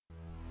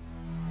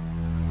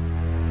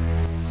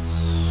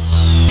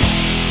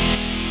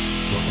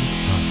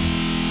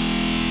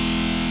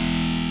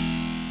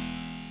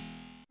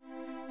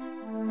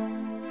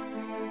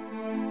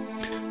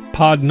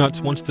Podnuts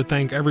wants to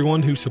thank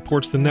everyone who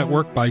supports the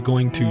network by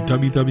going to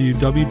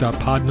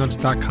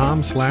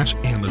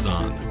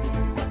www.podnuts.com/Amazon.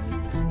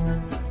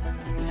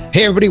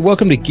 Hey everybody,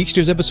 welcome to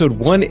Geeksters episode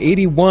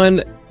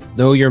 181.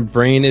 Though your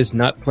brain is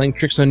not playing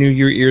tricks on you,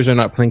 your ears are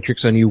not playing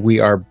tricks on you,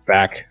 we are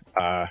back.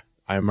 I'm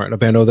Martin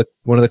Obando,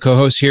 one of the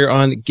co-hosts here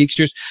on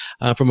Geeksters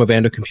from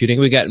Obando Computing.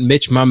 We got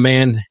Mitch, my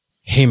man,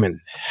 Heyman.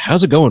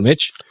 How's it going,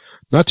 Mitch?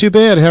 Not too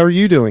bad. How are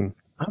you doing?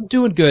 I'm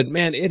doing good,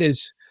 man. It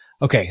is...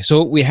 Okay,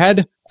 so we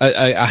had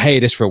a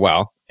hiatus for a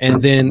while,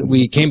 and then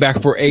we came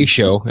back for a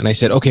show, and I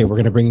said, okay, we're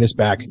going to bring this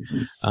back.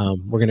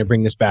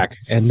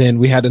 And then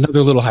we had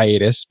another little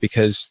hiatus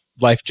because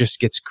life just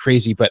gets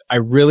crazy. But I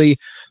really,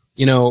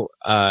 your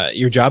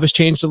job has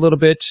changed a little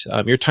bit.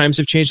 Your times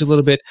have changed a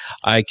little bit.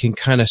 I can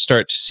kind of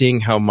start seeing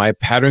how my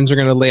patterns are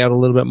going to lay out a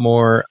little bit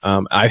more.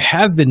 I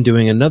have been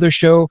doing another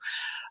show.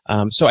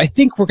 So I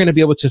think we're going to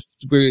be able to,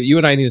 you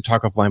and I need to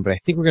talk offline, but I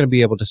think we're going to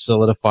be able to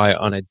solidify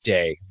on a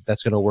day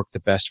that's going to work the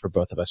best for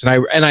both of us.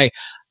 And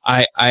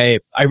I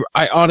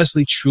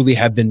honestly, truly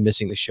have been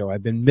missing the show.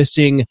 I've been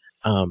missing,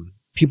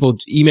 people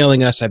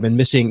emailing us. I've been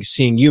missing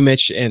seeing you,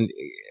 Mitch, and,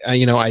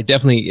 I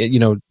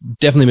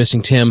definitely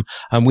missing Tim.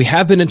 We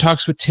have been in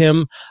talks with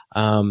Tim.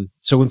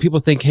 So when people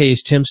think, hey,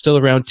 is Tim still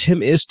around?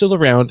 Tim is still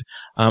around.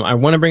 I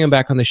want to bring him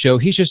back on the show.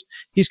 He's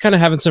kind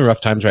of having some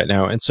rough times right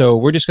now. And so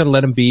we're just going to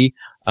let him be.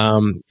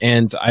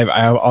 And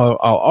I'll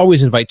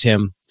always invite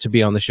Tim to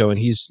be on the show. And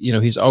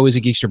he's always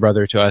a Geekster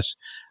brother to us.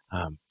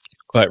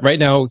 But right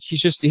now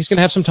he's going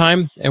to have some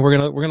time, and we're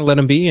going to let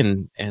him be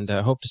and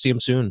hope to see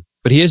him soon.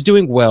 But he is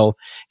doing well.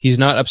 He's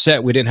not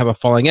upset. We didn't have a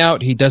falling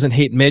out. He doesn't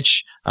hate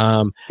Mitch.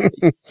 Nothing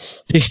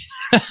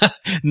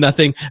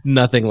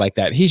like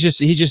that. He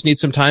just needs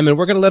some time, and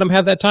we're going to let him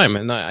have that time.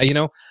 And I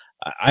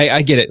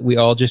get it. We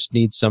all just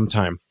need some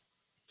time.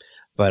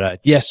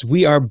 But yes,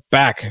 we are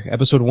back,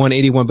 episode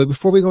 181. But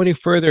before we go any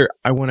further,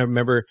 I want to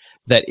remember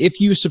that if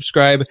you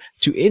subscribe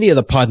to any of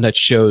the Podnuts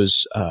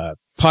shows,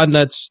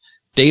 Podnuts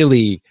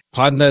Daily,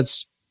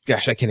 Podnuts,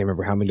 gosh, I can't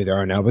remember how many there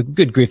are now, but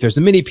good grief. There's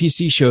a mini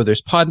PC show.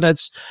 There's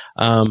Podnuts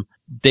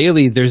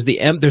Daily. There's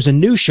a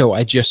new show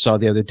I just saw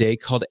the other day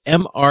called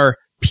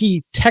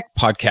MRP Tech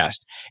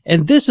Podcast.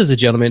 And this is a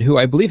gentleman who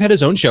I believe had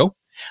his own show.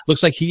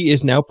 Looks like he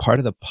is now part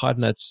of the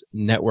Podnuts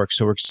network.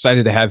 So we're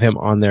excited to have him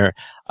on there.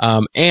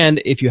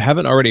 And if you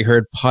haven't already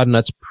heard,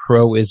 Podnuts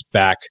Pro is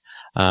back.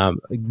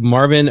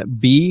 Marvin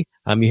B.,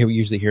 you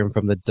usually hear him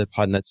from the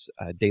Podnuts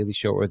Daily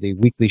Show or the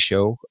weekly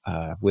show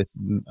with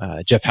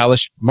Jeff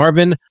Hallish.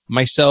 Marvin,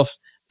 myself,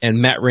 and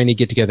Matt Rainey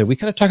get together. We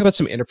kind of talk about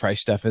some enterprise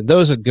stuff, and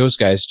those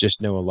guys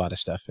just know a lot of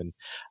stuff. And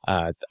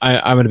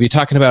I'm going to be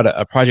talking about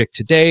a project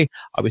today.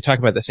 I'll be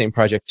talking about the same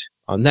project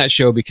on that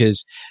show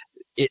because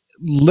it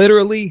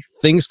literally,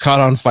 things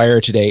caught on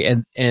fire today.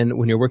 And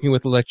when you're working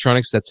with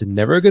electronics, that's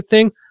never a good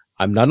thing.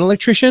 I'm not an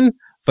electrician,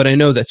 but I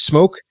know that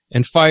smoke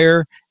and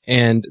fire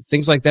and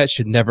things like that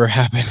should never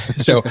happen.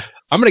 So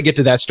I'm going to get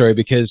to that story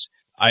because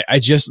I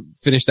just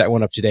finished that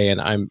one up today,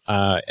 and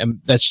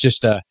and that's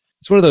just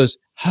it's one of those,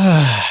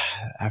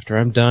 after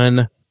I'm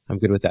done, I'm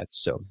good with that.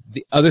 So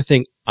the other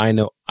thing I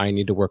know I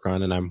need to work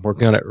on, and I'm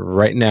working on it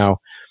right now,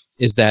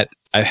 is that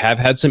I have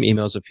had some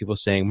emails of people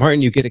saying,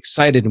 Martin, you get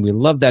excited and we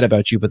love that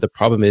about you, but the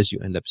problem is you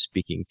end up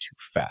speaking too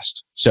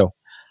fast. So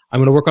I'm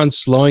going to work on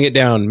slowing it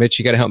down. Mitch,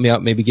 you got to help me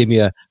out. Maybe give me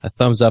a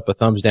thumbs up, a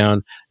thumbs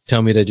down.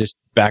 Tell me to just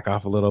back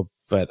off a little.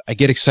 But I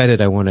get excited.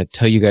 I want to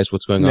tell you guys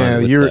what's going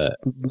on with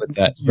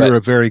that. You're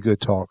a very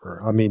good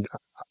talker. I mean,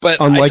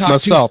 but unlike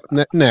myself,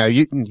 you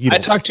don't. I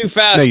talk too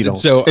fast. No, you don't.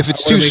 So if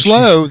it's too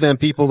slow, then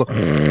people,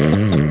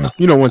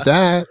 you don't want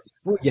that.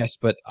 Well, yes,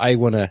 but I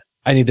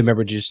need to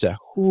remember just to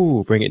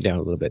bring it down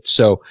a little bit.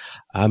 So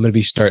I'm going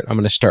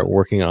to start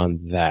working on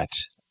that.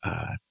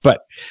 But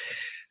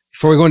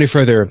before we go any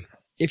further,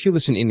 if you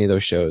listen to any of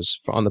those shows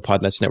on the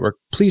Podnuts Network,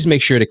 please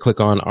make sure to click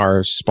on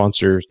our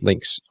sponsor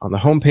links on the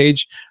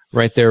homepage.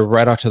 Right there,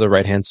 right off to the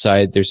right-hand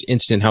side, there's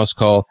Instant House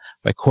Call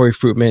by Corey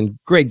Fruitman.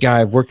 Great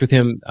guy. I've worked with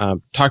him,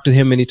 talked to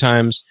him many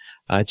times.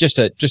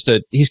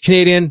 He's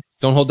Canadian.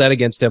 Don't hold that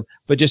against him,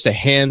 but just a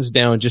hands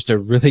down, just a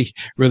really,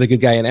 really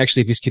good guy. And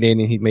actually, if he's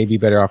Canadian, he may be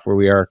better off where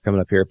we are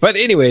coming up here. But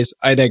anyways,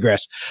 I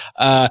digress.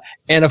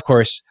 And of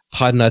course,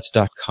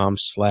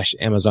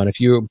 podnuts.com/Amazon. If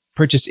you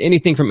purchase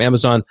anything from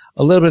Amazon,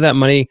 a little bit of that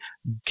money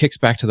kicks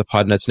back to the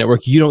Podnuts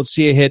network. You don't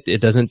see a hit. It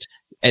doesn't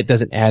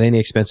add any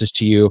expenses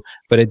to you,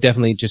 but it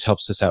definitely just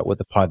helps us out with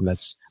the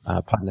Podnuts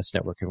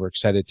network. And we're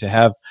excited to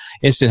have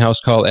Instant House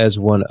Call as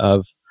one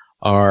of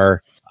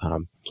our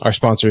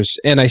sponsors.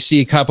 And I see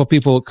a couple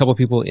people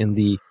in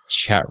the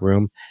chat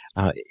room.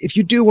 If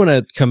you do want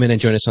to come in and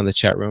join us on the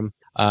chat room,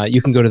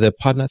 you can go to the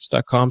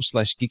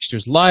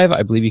podnuts.com/Geeksters Live.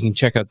 I believe you can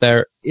check out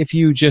there. If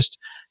you just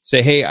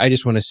say, hey, I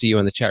just want to see you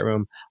in the chat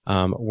room,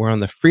 we're on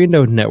the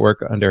Freenode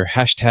Network under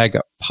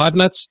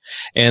 #Podnuts.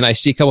 And I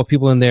see a couple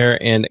people in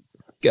there, and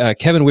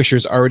Kevin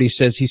Wishers already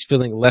says he's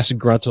feeling less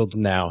gruntled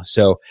now.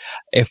 So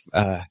if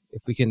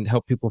we can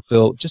help people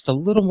feel just a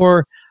little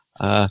more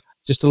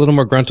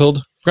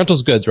gruntled,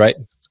 gruntle's good, right?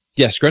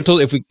 Yes,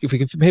 gruntled. If we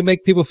can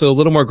make people feel a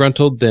little more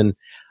gruntled, then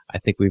I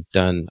think we've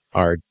done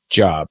our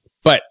job.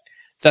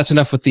 that's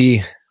enough with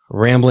the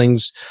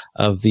ramblings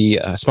of the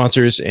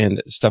sponsors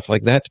and stuff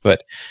like that.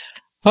 But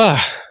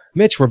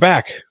Mitch, we're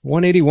back.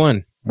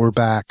 181. We're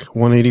back.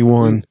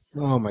 181.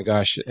 Oh my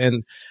gosh.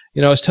 And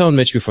I was telling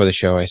Mitch before the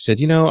show, I said,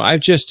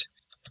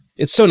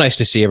 it's so nice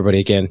to see everybody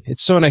again.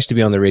 It's so nice to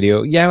be on the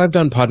radio. Yeah, I've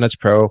done Podnuts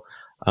Pro,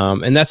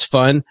 and that's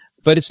fun,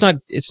 but it's not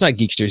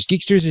Geeksters.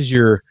 Geeksters is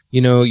your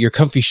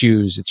comfy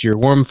shoes. It's your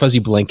warm, fuzzy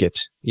blanket.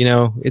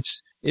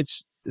 It's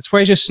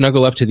where I just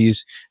snuggle up to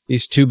these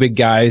two big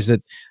guys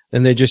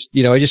and they're just,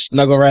 I just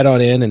snuggle right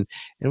on in and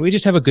we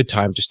just have a good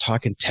time just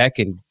talking tech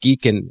and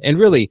geek and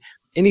really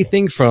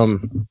anything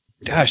from,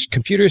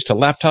 computers to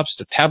laptops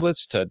to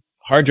tablets to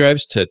hard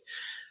drives to,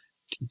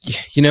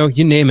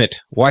 you name it.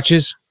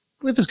 Watches.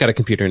 Liv has got a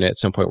computer in it at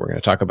some point. We're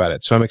going to talk about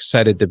it. So I'm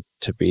excited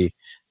to be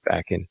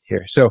back in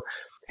here. So,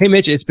 hey,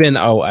 Mitch, it's been,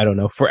 I don't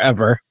know,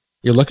 forever.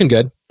 You're looking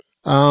good.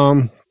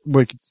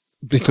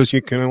 Because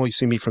you can only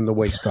see me from the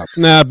waist up.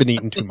 I've been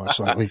eating too much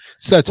lately.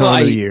 It's that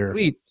time of the year.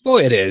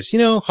 It is.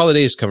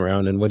 Holidays come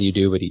around, and what do you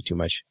do but eat too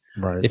much?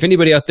 Right. If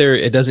anybody out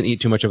there doesn't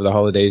eat too much over the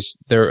holidays,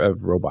 they're a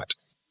robot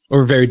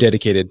or very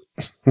dedicated.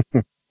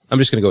 I'm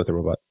just going to go with a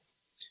robot.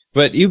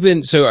 But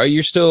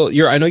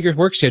I know your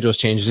work schedule has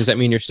changed. Does that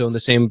mean you're still in the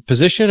same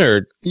position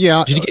or?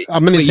 Yeah,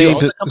 I'm in the same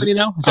company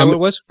now? Is that what it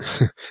was?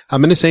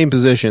 I'm in the same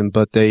position,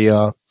 but they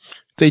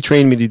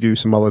trained me to do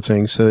some other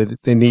things. So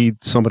they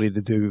need somebody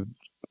to do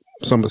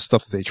some of the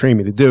stuff that they trained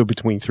me to do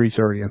between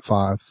 3:30 and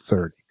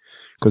 5:30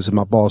 because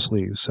my boss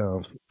leaves.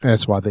 So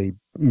that's why they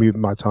moved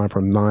my time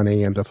from 9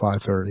 a.m. to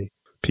 5:30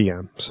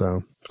 p.m.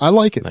 So I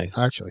like it, nice.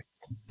 Actually.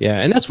 Yeah,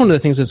 and that's one of the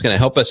things that's going to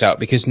help us out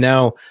because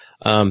now,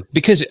 for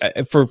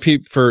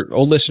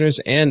old listeners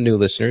and new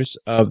listeners,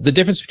 the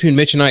difference between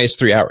Mitch and I is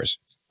 3 hours.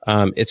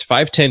 It's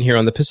 5:10 here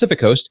on the Pacific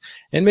Coast,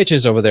 and Mitch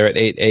is over there at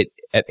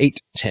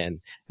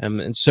 8:10.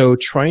 And so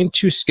trying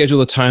to schedule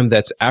a time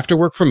that's after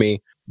work for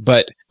me,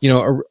 but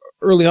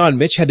early on,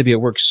 Mitch had to be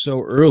at work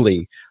so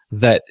early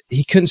that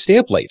he couldn't stay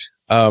up late.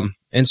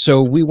 And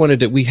so we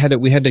had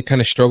to kind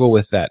of struggle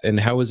with that.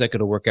 And how was that going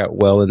to work out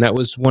well? And that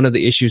was one of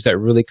the issues that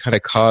really kind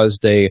of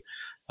caused a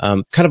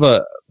kind of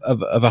a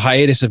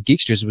hiatus of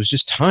Geeksters. It was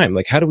just time.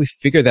 Like, how do we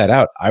figure that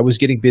out? I was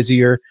getting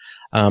busier.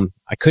 I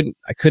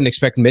couldn't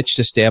expect Mitch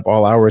to stay up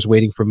all hours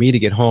waiting for me to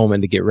get home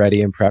and to get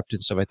ready and prepped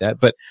and stuff like that.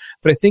 But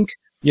I think,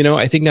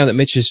 I think now that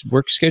Mitch's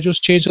work schedule's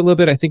changed a little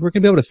bit, I think we're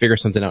going to be able to figure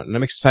something out. And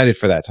I'm excited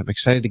for that. I'm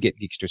excited to get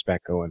Geeksters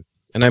back going.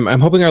 And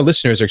I'm hoping our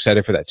listeners are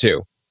excited for that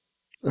too.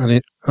 I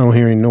don't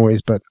hear any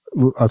noise, but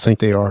I think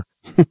they are.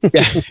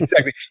 Yeah,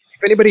 exactly.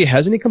 If anybody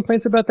has any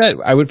complaints about that,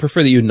 I would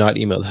prefer that you not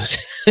email those.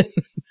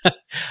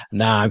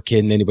 Nah, I'm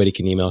kidding. Anybody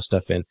can email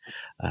stuff in.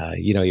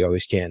 You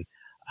always can.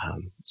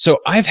 So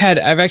I've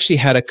actually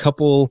had a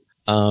couple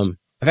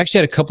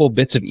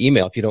bits of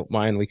email. If you don't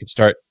mind, we could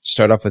start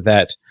off with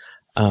that.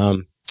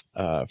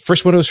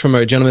 First one was from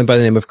a gentleman by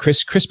the name of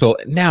Chris Crispell.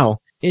 Now,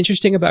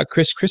 interesting about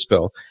Chris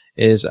Crispell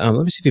is, let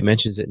me see if he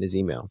mentions it in his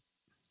email.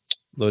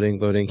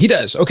 Loading. He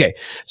does. Okay.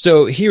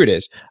 So here it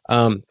is.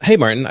 Hey,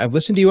 Martin, I've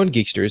listened to you on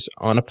Geeksters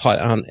and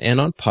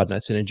on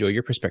Podnuts and enjoy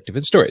your perspective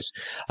and stories.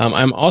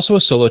 I'm also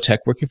a solo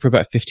tech working for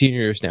about 15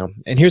 years now.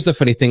 And here's the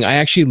funny thing. I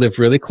actually live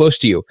really close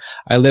to you.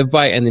 I live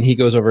by, and then he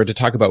goes over to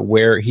talk about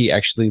where he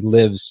actually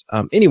lives.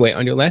 Anyway,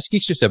 on your last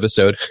Geeksters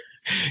episode,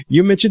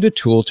 you mentioned a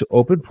tool to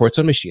open ports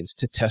on machines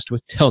to test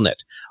with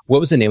Telnet. What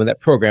was the name of that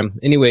program?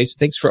 Anyways,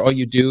 thanks for all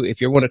you do. If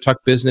you ever want to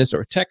talk business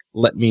or tech,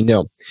 let me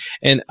know.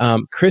 And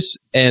Chris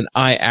and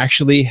I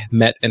actually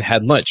met and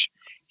had lunch.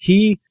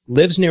 He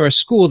lives near a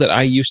school that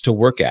I used to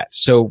work at.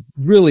 So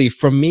really,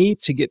 from me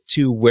to get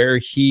to where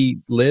he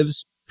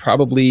lives,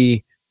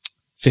 probably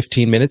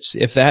 15 minutes,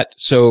 if that.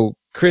 So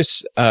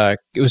Chris, it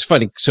was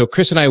funny. So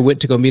Chris and I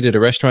went to go meet at a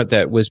restaurant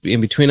that was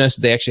in between us.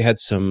 They actually had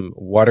some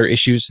water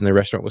issues and the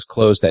restaurant was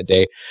closed that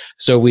day.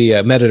 So we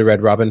met at a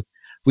Red Robin.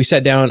 We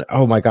sat down.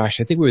 Oh my gosh.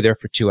 I think we were there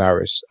for 2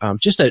 hours.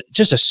 Just a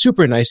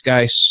super nice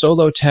guy,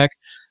 solo tech.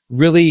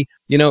 Really,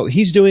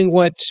 he's doing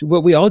what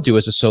we all do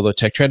as a solo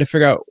tech, trying to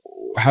figure out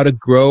how to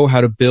grow, how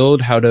to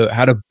build, how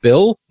to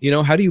bill,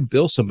 how do you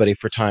bill somebody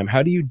for time?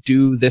 How do you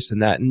do this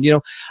and that? And,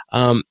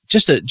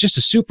 just a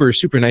super,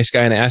 super nice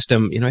guy. And I asked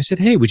him, I said,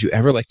 hey, would you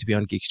ever like to be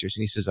on Geeksters?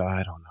 And he says, oh,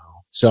 I don't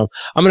know. So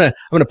I'm going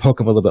to poke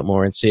him a little bit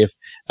more and see if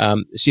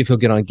he'll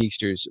get on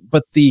Geeksters.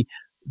 But the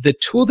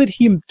tool that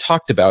he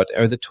talked about,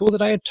 or the tool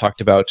that I had talked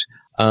about,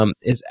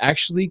 is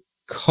actually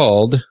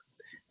called,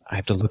 I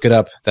have to look it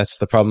up. That's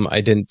the problem.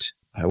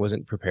 I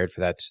wasn't prepared for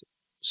that.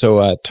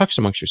 So talk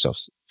amongst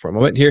yourselves for a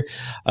moment here.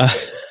 I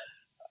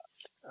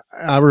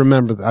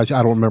remember. I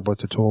don't remember what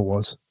the tool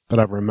was, but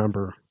I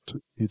remember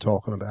you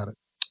talking about it.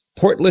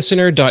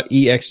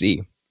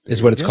 Portlistener.exe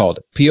is what it's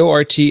called.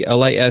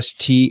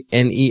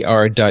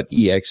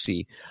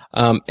 PORTLISTNER.exe.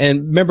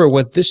 And remember,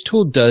 what this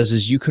tool does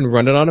is you can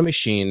run it on a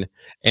machine,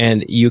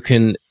 and you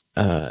can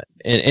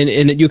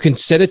and you can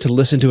set it to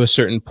listen to a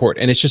certain port,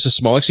 and it's just a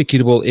small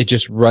executable. It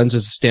just runs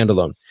as a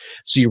standalone.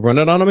 So you run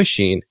it on a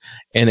machine,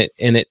 and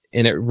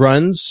it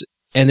runs.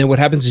 And then what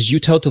happens is you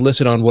tell it to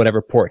listen on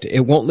whatever port.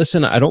 It won't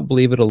listen. I don't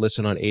believe it'll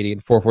listen on 80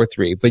 and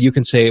 443, but you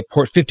can say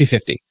port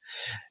 5050.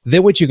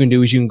 Then what you can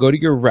do is you can go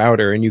to your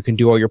router and you can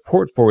do all your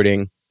port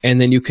forwarding, and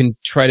then you can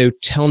try to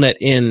telnet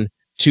in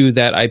to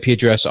that IP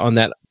address on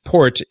that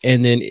port,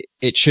 and then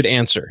it should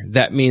answer.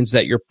 That means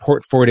that your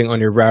port forwarding on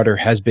your router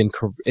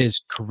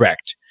is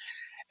correct.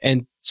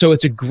 And so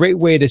it's a great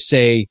way to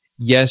say,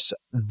 yes,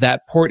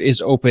 that port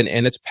is open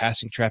and it's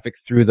passing traffic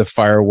through the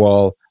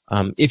firewall.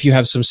 If you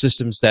have some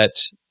systems that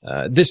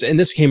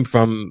this came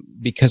from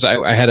because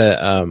I had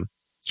a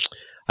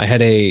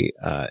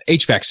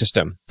HVAC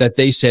system that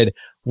they said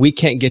we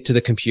can't get to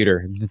the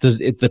computer.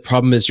 The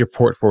problem is your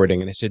port forwarding,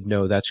 and I said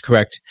no, that's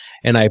correct.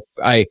 And I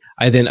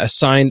then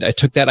I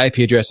took that IP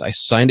address, I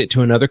signed it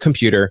to another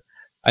computer,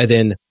 I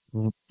then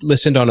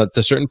listened on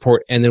the certain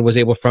port, and then was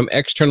able from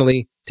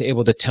externally to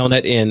able to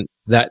telnet in.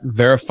 That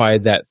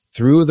verified that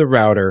through the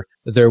router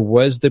there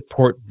was the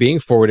port being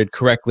forwarded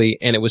correctly,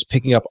 and it was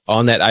picking up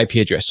on that IP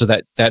address. So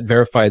that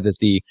verified that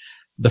the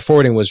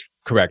forwarding was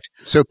correct.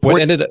 So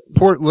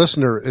port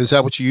listener, is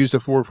that what you used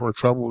it for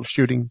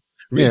troubleshooting?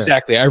 Yeah.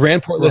 Exactly. I ran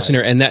port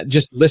listener, and that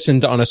just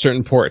listened on a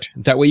certain port.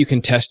 That way you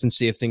can test and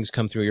see if things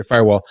come through your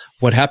firewall.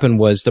 What happened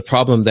was the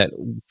problem that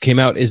came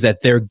out is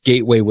that their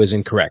gateway was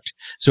incorrect.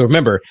 So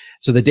remember,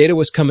 the data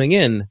was coming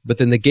in, but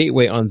then the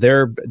gateway on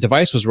their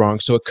device was wrong,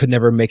 so it could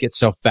never make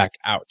itself back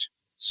out.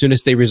 As soon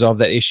as they resolved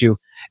that issue,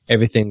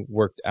 everything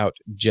worked out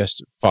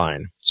just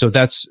fine. So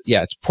it's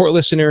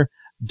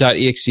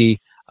portlistener.exe.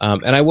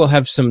 And I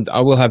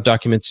will have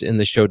documents in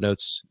the show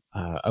notes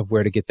of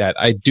where to get that.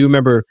 I do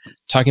remember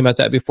talking about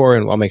that before,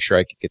 and I'll make sure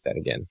I can get that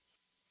again.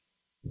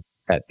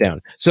 That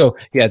down. So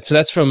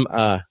that's from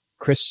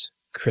Chris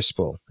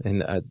Crispel,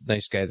 and a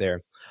nice guy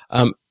there.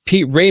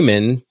 Pete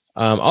Raymond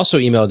also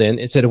emailed in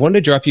and said, I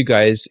wanted to drop you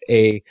guys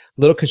a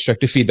little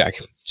constructive feedback.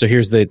 So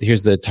here's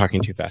the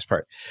talking too fast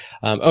part.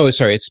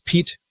 It's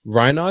Pete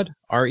Reynaud,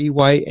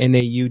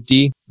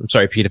 Reynaud. I'm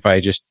sorry, Pete, if I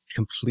just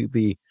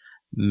completely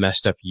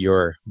messed up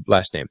your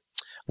last name.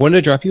 Wanted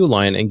to drop you a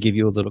line and give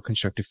you a little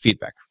constructive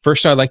feedback.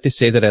 First, I'd like to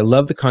say that I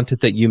love the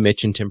content that you,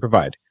 Mitch, and Tim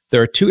provide.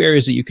 There are two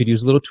areas that you could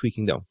use a little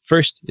tweaking, though.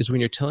 First is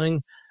when you're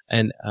telling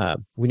an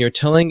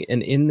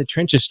in the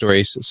trenches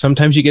stories,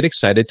 sometimes you get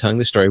excited telling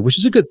the story, which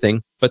is a good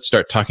thing, but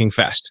start talking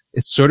fast.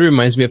 It sort of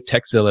reminds me of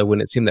Techzilla when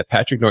it seemed that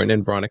Patrick Norton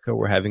and Veronica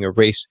were having a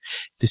race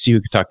to see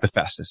who could talk the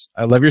fastest.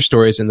 I love your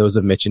stories and those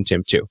of Mitch and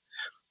Tim, too.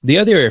 The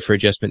other area for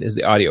adjustment is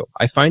the audio.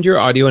 I find your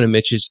audio and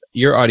Mitch's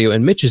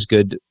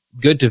good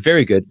to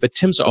very good, but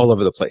Tim's all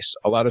over the place.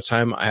 A lot of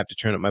time I have to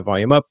turn up my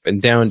volume up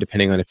and down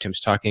depending on if Tim's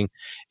talking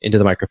into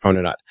the microphone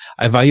or not.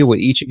 I value what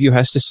each of you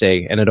has to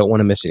say, and I don't want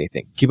to miss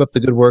anything. Keep up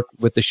the good work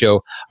with the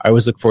show. I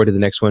always look forward to the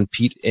next one,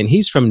 Pete, and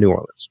he's from New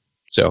Orleans.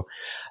 So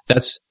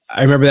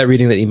I remember that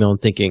reading that email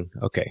and thinking,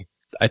 okay,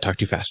 I talk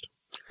too fast.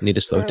 I need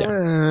to slow it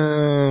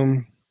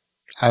down.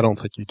 I don't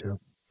think you do.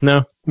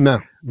 No.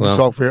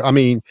 Well,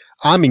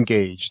 I'm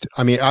engaged.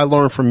 I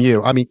learn from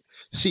you.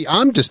 See,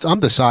 I'm the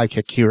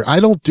sidekick here.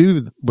 I don't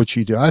do what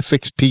you do. I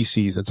fix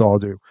PCs. That's all I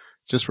do.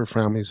 Just for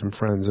families and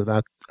friends. And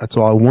that's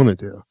all I want to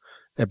do.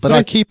 But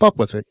I keep up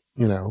with it,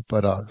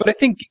 but I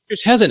think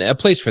Geeksters has a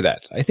place for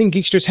that. I think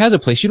Geeksters has a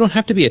place. You don't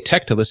have to be a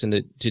tech to listen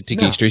to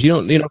Geeksters. You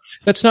don't,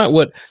 that's not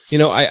what,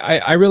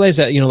 I realize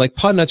that, like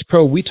Podnuts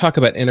Pro, we talk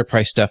about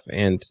enterprise stuff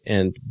and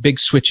big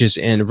switches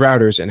and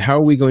routers and how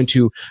are we going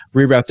to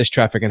reroute this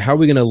traffic and how are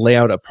we going to lay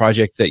out a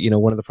project that,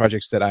 one of the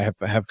projects that I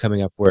have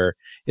coming up where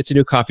it's a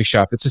new coffee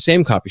shop. It's the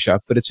same coffee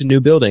shop, but it's a new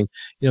building.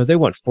 They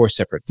want 4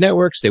 separate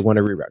networks. They want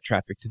to reroute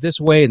traffic to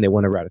this way and they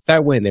want to route it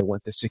that way and they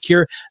want this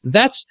secure.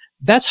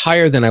 That's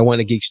higher than I want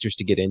the Geeksters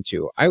to get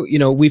into.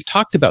 We've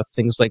talked about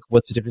things like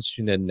what's the difference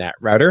between a NAT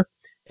router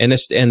and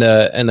just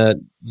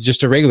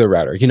a regular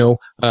router.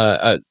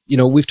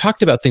 We've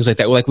talked about things like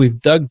that. Like we've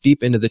dug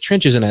deep into the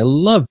trenches, and I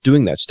love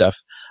doing that stuff.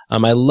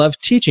 I love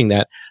teaching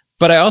that,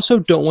 but I also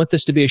don't want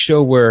this to be a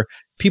show where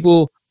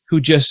people who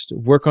just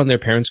work on their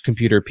parents'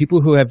 computer, people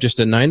who have just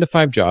a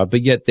 9-to-5 job,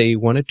 but yet they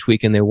want to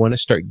tweak and they want to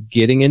start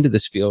getting into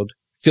this field,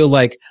 feel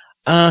like,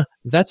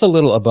 that's a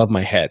little above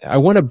my head. I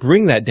want to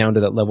bring that down to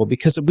that level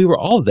because we were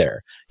all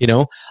there.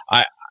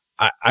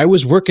 I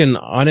was working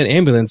on an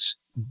ambulance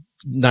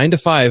 9 to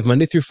 5,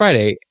 Monday through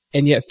Friday,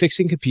 and yet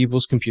fixing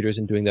people's computers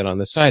and doing that on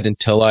the side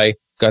until I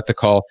got the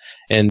call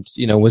and,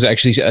 was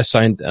actually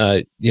assigned,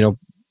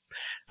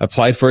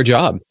 applied for a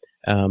job,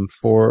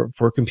 for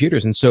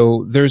computers. And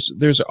so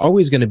there's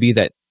always going to be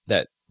that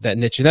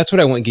niche. And that's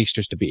what I want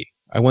Geeksters to be.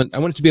 I want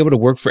it to be able to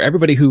work for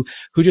everybody who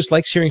just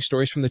likes hearing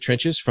stories from the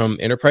trenches, from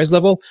enterprise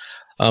level,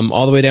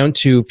 all the way down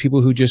to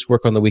people who just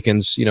work on the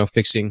weekends,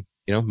 fixing,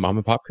 mom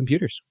and pop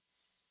computers.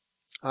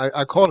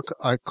 I called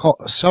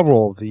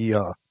several of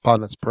the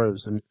Podnuts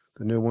Pros, and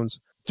the new ones,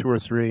 2 or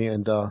 3,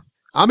 and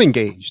I'm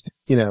engaged.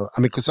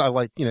 Because I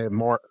like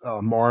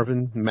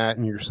Marvin, Matt,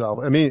 and yourself.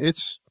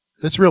 It's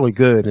really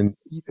good, and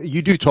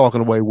you do talk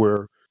in a way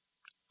where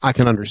I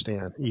can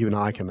understand. Even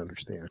I can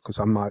understand because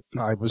I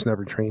was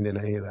never trained in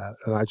any of that.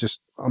 And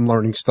I'm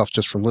learning stuff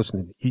just from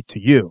listening to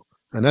you.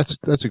 And that's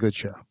a good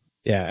show.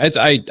 Yeah.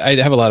 I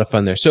have a lot of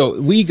fun there.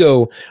 So we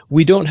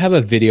don't have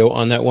a video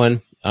on that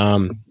one.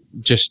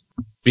 Just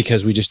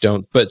because we just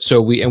don't. But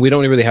we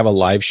don't really have a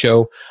live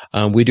show.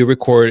 We do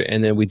record,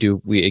 and then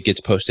it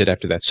gets posted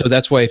after that. So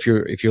that's why if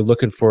you're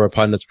looking for a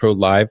Podnuts Pro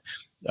live,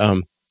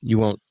 you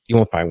won't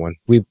find one.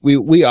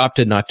 We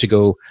opted not to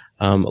go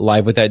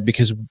live with that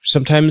because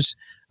sometimes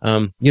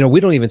we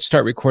don't even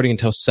start recording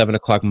until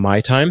 7:00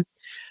 my time.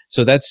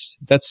 So that's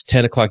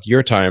 10:00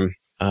 your time.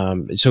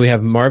 So we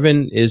have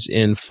Marvin is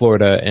in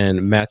Florida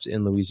and Matt's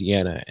in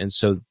Louisiana. And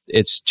so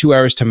it's 2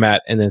 hours to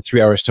Matt and then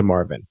 3 hours to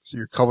Marvin. So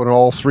you're covering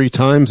all 3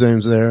 time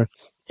zones there.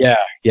 Yeah.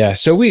 Yeah.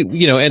 So we,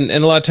 and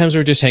a lot of times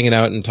we're just hanging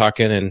out and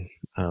talking.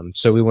 And,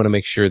 so we want to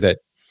make sure that,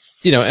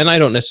 and I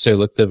don't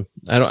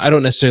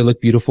necessarily look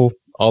beautiful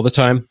all the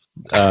time.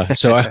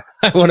 So I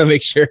want to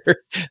make sure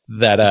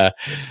that,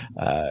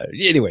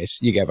 anyways,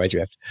 you got my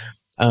drift.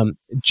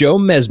 Joe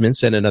Mesman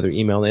sent another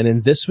email in,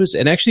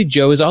 and actually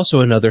Joe is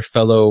also another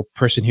fellow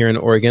person here in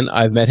Oregon.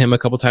 I've met him a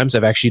couple times.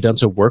 I've actually done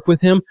some work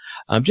with him.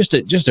 Just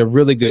a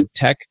really good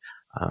tech.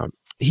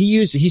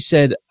 He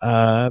said,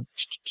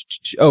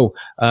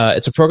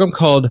 it's a program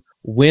called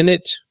Win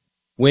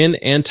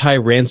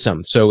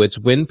Anti-Ransom. So it's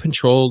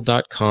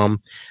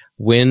wincontrol.com,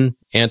 Win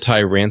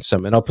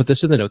Anti-Ransom. And I'll put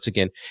this in the notes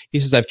again. He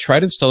says, I've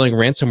tried installing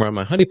ransomware on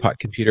my honeypot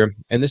computer,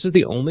 and this is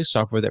the only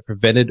software that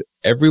prevented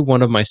every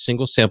one of my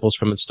single samples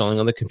from installing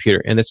on the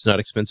computer, and it's not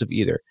expensive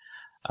either.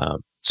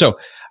 So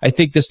I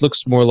think this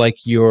looks more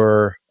like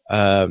your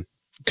kind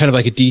of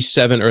like a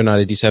D7, or not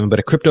a D7, but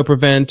a crypto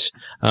prevent,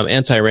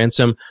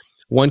 anti-ransom.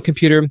 1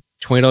 computer,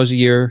 $20 a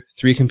year,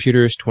 3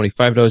 computers,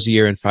 $25 a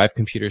year, and 5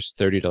 computers,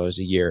 $30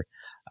 a year.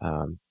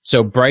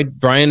 So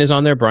Brian is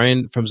on there.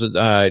 Brian from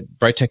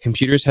Bright Tech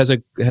Computers has a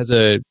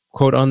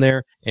quote on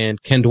there,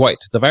 and Ken Dwight,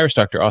 the virus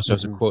doctor, also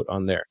has a quote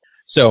on there.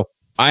 So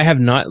I have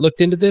not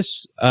looked into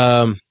this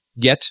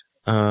yet,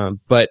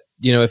 but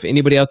if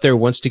anybody out there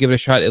wants to give it a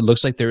shot, it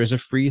looks like there is a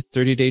free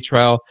 30-day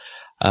trial,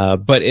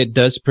 but it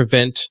does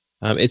prevent.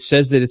 It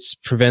says that it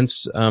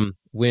prevents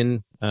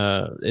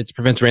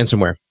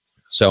ransomware.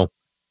 So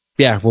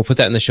yeah, we'll put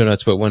that in the show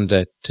notes, but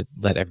wanted to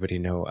let everybody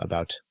know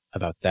about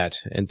that.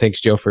 And thanks,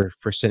 Joe, for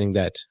sending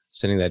that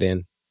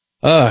in.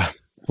 Well,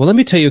 let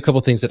me tell you a couple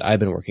things that I've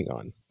been working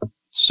on.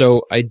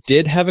 So I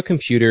did have a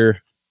computer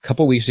a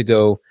couple weeks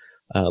ago.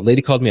 A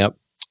lady called me up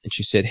and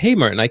she said, "Hey,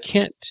 Martin, I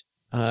can't."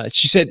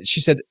 She said,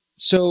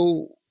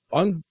 so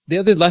on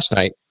last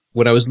night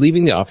when I was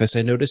leaving the office,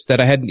 I noticed that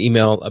I had an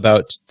email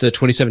about the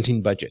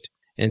 2017 budget.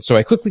 And so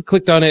I quickly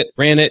clicked on it,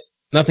 ran it.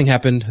 Nothing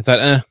happened. I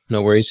thought,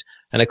 no worries.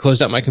 And I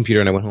closed out my computer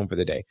and I went home for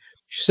the day.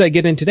 She said, I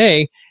get in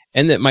today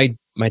and that my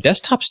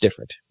desktop's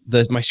different.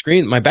 My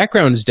screen, my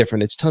background is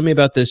different. It's telling me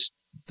about things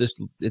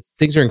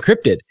are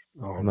encrypted.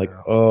 I'm like,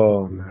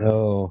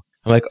 no.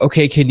 I'm like,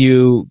 okay, can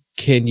you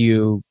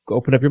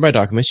open up my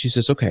documents? She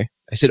says, okay.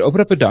 I said,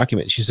 open up a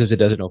document. She says, it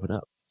doesn't open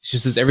up. She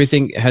says,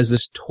 everything has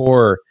this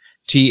Thor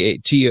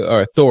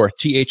Thor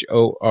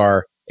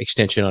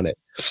extension on it.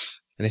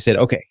 And I said,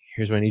 okay,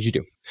 here's what I need you to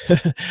do.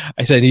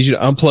 I said, I need you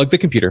to unplug the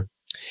computer.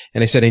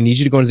 And I said, I need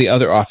you to go into the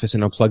other office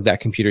and unplug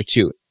that computer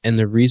too. And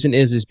the reason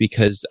is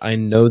because I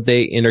know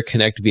they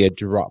interconnect via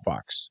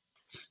Dropbox.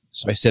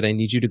 So I said, I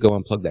need you to go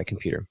unplug that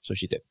computer. So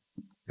she did.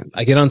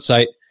 I get on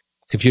site,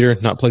 computer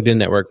not plugged in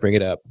network, bring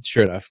it up.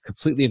 Sure enough,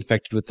 completely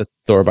infected with the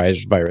Thor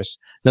virus.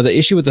 Now, the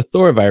issue with the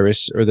Thor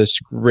virus or this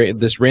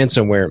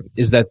ransomware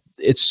is that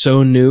it's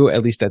so new,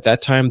 at least at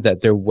that time,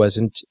 that there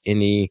wasn't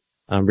any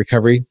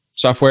recovery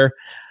software.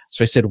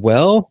 So I said,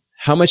 well,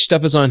 how much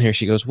stuff is on here?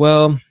 She goes,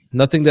 well,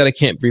 nothing that I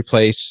can't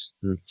replace.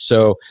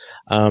 So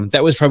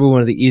that was probably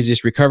one of the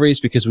easiest recoveries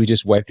because we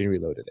just wiped and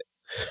reloaded it.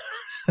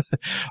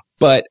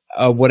 But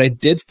what I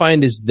did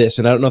find is this,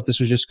 and I don't know if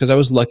this was just because I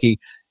was lucky.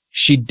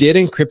 She did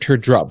encrypt her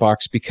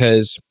Dropbox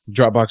because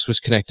Dropbox was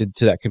connected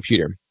to that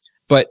computer.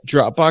 But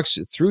through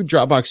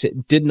Dropbox,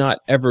 it did not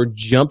ever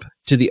jump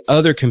to the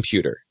other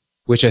computer,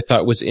 which I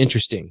thought was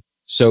interesting.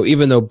 So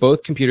even though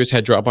both computers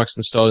had Dropbox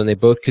installed and they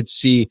both could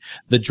see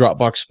the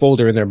Dropbox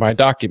folder in their My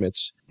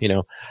Documents,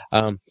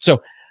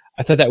 so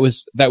I thought that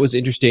was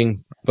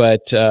interesting.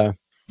 But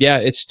yeah,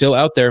 it's still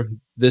out there.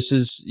 This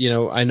is,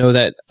 I know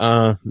that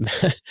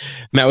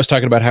Matt was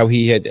talking about how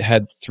he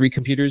had 3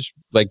 computers,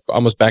 like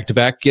almost back to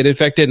back, get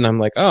infected, and I'm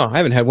like, oh, I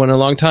haven't had one in a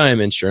long time,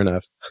 and sure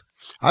enough,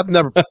 I've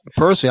never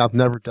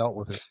dealt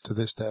with it to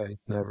this day,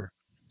 never.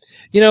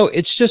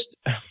 It's just.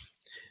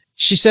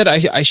 She said,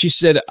 I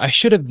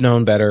should have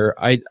known better.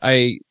 I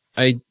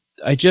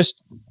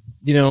just,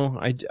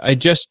 I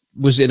just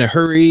was in a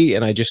hurry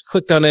and I just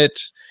clicked on it.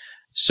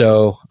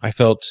 So I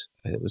felt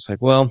it was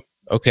like, well,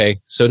 okay.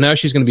 So now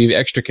she's going to be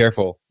extra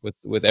careful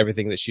with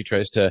everything that she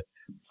tries to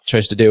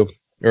do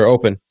or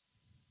open.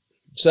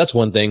 So that's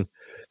one thing.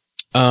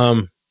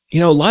 A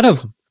lot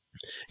of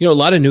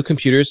new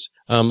computers.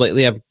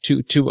 Lately I have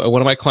two,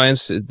 one of my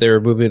clients,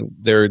 they're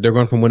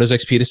going from Windows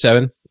XP to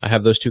 7. I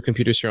have those 2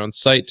 computers here on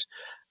site.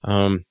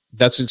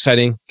 That's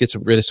exciting. Get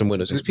rid of some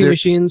Windows XP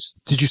machines.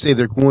 Did you say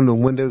they're going to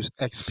Windows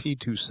XP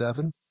to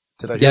 7?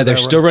 Did I hear Yeah, they're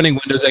that still right? running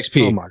Windows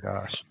XP. Oh my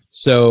gosh.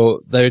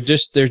 So they're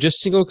just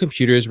single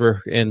computers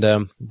and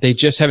they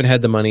just haven't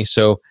had the money.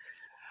 So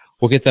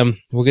we'll get them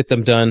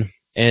done.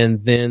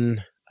 And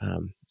then,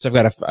 So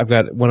I've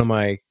got one of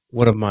my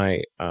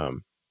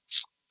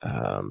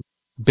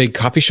big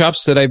coffee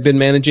shops that I've been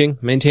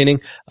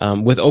maintaining,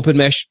 with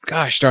OpenMesh.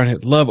 Gosh darn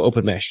it, love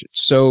OpenMesh.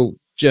 It's so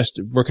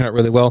just working out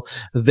really well.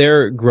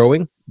 They're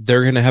growing.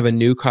 They're going to have a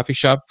new coffee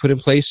shop put in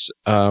place.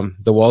 The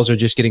walls are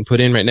just getting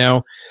put in right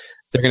now.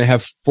 They're going to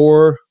have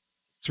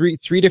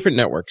three different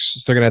networks.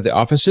 So they're going to have the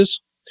offices.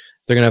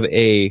 They're going to have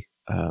a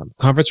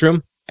conference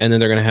room, and then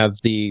they're going to have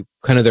the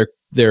kind of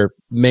their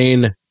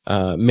main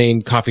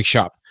coffee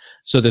shop.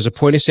 So there's a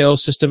point of sale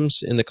systems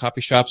in the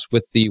coffee shops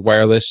with the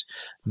wireless.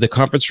 The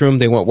conference room,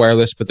 they want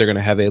wireless, but they're going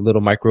to have a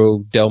little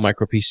Dell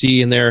micro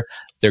PC in there.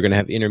 They're going to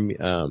have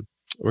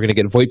we're going to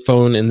get a VoIP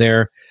phone in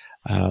there.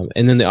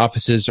 And then the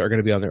offices are going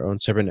to be on their own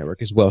separate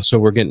network as well. So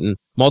we're getting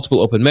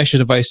multiple OpenMesh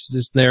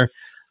devices in there.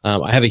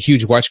 I have a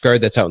huge WatchGuard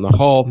that's out in the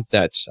hall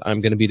that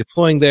I'm going to be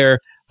deploying there,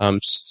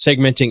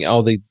 segmenting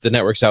all the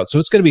networks out. So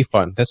it's going to be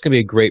fun. That's going to be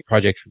a great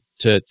project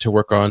to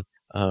work on.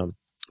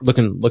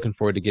 Looking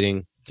forward to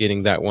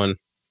getting that one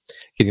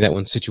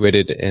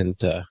situated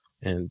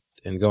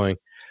and going.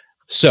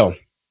 So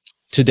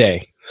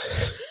today,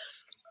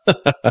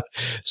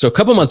 so a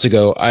couple months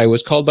ago, I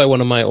was called by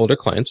one of my older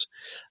clients,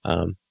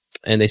 and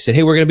they said,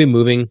 "Hey, we're going to be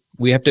moving.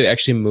 We have to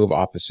actually move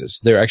offices.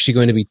 They're actually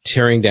going to be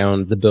tearing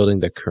down the building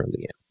they're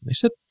currently in." I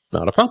said,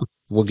 "Not a problem.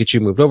 We'll get you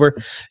moved over."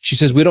 She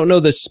says, "We don't know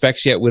the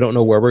specs yet. We don't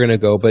know where we're going to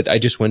go, but I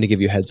just wanted to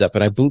give you a heads up."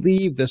 And I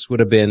believe this would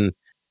have been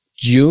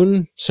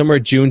June,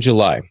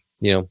 July,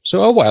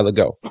 so a while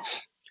ago.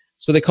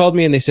 So they called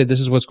me and they said, "This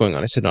is what's going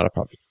on." I said, "Not a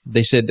problem."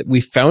 They said, "We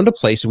found a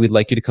place and we'd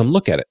like you to come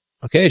look at it."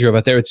 Okay, I drove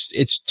out there.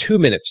 It's 2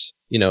 minutes,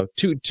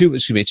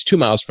 it's 2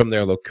 miles from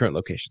their current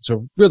location.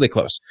 So really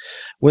close.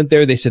 Went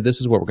there. They said,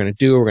 "This is what we're going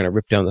to do. We're going to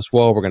rip down this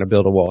wall. We're going to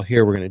build a wall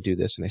here. We're going to do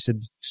this." And I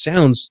said,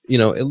 "Sounds,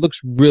 it looks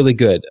really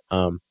good.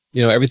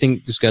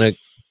 Everything is going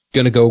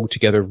to go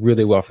together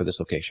really well for this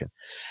location."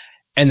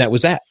 And that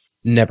was that.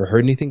 Never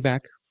heard anything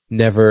back.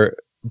 Never,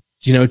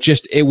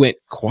 it went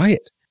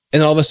quiet.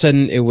 And all of a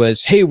sudden it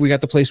was, "Hey, we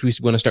got the place. We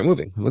want to start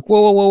moving." I'm like,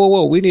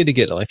 whoa. We need to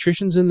get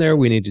electricians in there.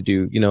 We need to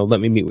do, let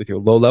me meet with your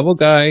low level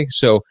guy.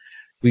 So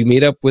we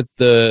meet up with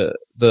the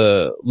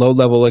low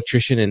level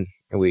electrician and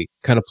we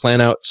kind of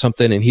plan out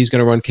something, and he's going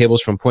to run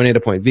cables from point A to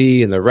point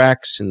B and the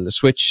racks and the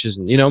switches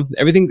and,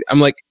 everything. I'm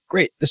like,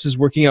 great. This is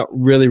working out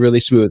really, really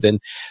smooth. And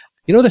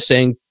the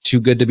saying, too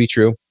good to be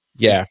true.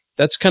 Yeah,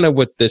 that's kind of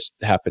what this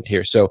happened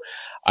here. So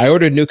I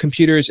ordered new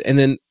computers, and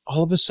then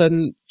all of a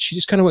sudden she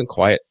just kind of went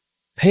quiet.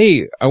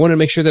 "Hey, I want to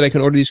make sure that I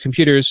can order these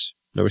computers."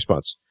 No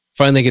response.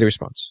 Finally get a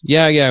response.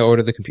 Yeah, I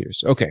ordered the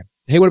computers. Okay.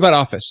 "Hey, what about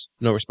Office?"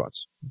 No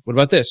response. "What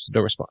about this?"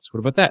 No response. "What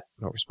about that?"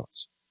 No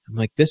response. I'm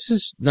like, this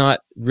is not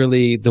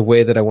really the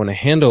way that I want to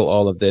handle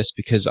all of this,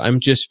 because I'm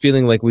just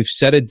feeling like we've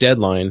set a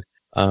deadline.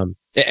 And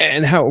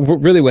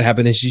what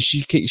happened is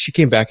she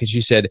came back and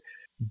she said,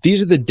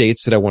 "These are the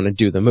dates that I want to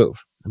do the move."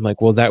 I'm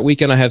like, "Well, that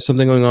weekend I have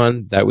something going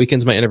on. That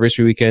weekend's my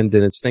anniversary weekend.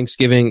 Then it's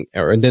Thanksgiving,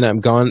 and then I'm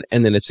gone.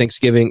 And then it's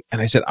Thanksgiving."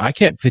 And I said, "I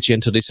can't fit you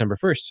until December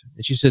 1st.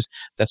 And she says,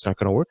 "That's not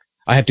going to work.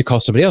 I have to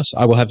call somebody else.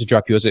 I will have to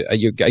drop you as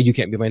you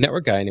can't be my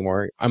network guy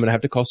anymore. I'm going to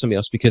have to call somebody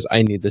else because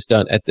I need this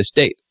done at this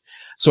date."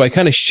 So I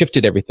kind of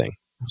shifted everything.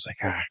 I was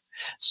like,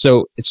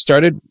 So it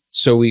started.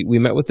 So we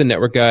met with the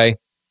network guy.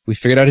 We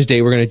figured out his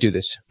day. We're going to do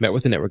this. Met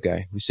with the network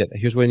guy. We said,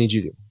 "Here's what I need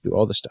you to do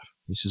all this stuff."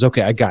 He says,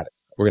 "Okay, I got it.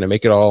 We're going to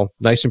make it all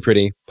nice and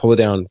pretty, pull it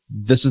down.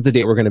 This is the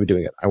date we're going to be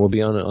doing it. I will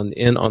be on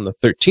the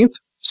 13th,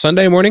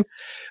 Sunday morning.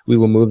 We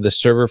will move the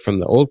server from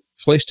the old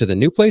place to the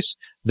new place.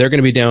 They're going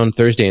to be down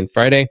Thursday and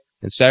Friday,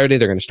 and Saturday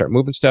they're going to start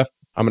moving stuff.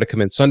 I'm going to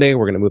come in Sunday.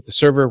 We're going to move the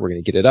server. We're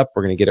going to get it up.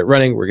 We're going to get it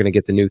running. We're going to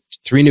get the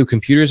 3 new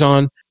computers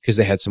on because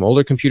they had some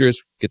older computers.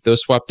 Get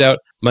those swapped out.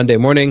 Monday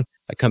morning,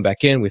 I come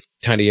back in. We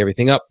tidy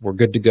everything up. We're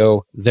good to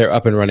go. They're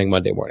up and running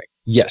Monday morning."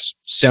 Yes,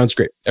 sounds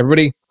great.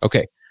 Everybody,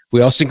 okay.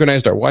 We all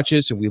synchronized our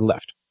watches and we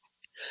left.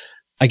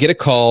 I get a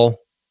call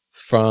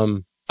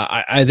from,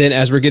 I then,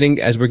 as we're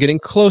getting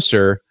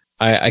closer,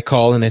 I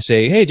call and I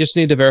say, "Hey, just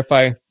need to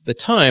verify the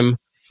time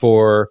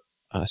for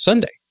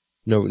Sunday."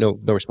 No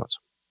response.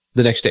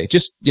 The next day,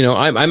 just,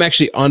 I'm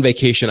actually on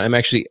vacation. I'm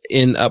actually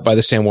up by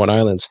the San Juan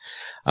Islands.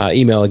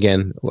 Email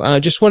again.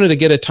 Just wanted to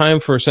get a time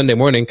for Sunday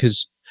morning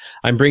because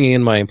I'm bringing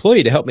in my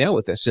employee to help me out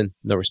with this, and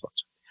no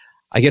response.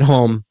 I get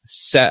home.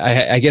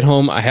 I get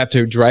home. I have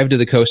to drive to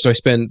the coast, so I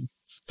spend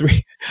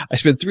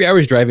 3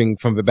 hours driving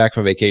back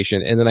from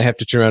vacation, and then I have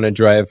to turn around and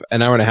drive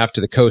an hour and a half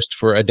to the coast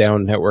for a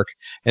down network,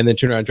 and then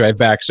turn around and drive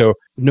back. So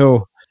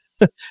no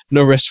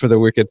rest for the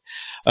wicked,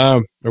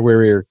 or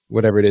weary, or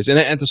whatever it is. And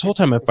at this whole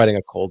time, I'm fighting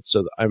a cold,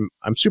 so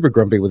I'm super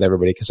grumpy with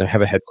everybody because I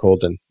have a head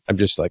cold, and I'm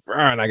just like,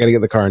 and I got to get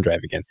in the car and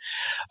drive again.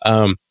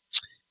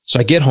 So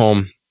I get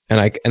home. And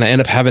I end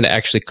up having to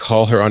actually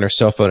call her on her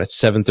cell phone at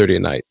 7:30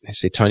 at night. I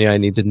say, "Tanya, I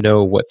need to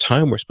know what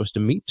time we're supposed to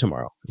meet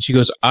tomorrow." And she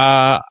goes,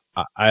 I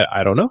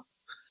don't know."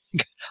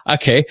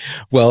 Okay,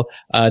 well,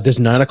 does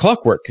 9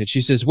 o'clock work? And she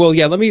says, "Well,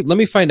 yeah, let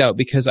me find out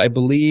because I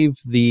believe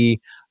the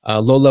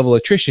low-level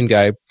electrician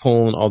guy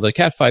pulling all the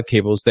Cat5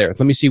 cables there.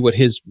 Let me see what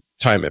his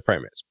time at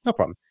frame is." No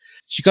problem.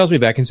 She calls me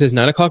back and says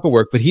 9 o'clock will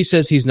work, but he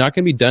says he's not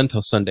going to be done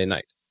till Sunday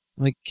night.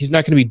 I'm like, he's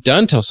not going to be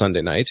done till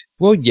Sunday night.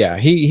 Well, yeah,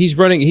 he's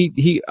running.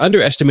 He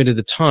underestimated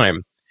the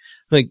time.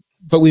 Like,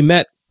 but we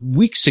met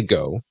weeks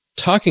ago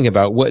talking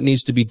about what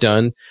needs to be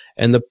done,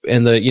 and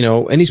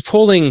he's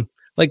pulling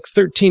like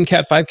 13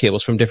 Cat5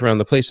 cables from different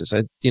other places.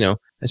 I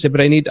said,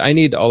 but I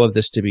need all of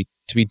this to be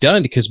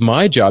done because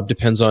my job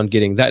depends on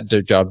getting that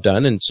job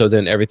done, and so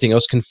then everything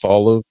else can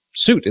follow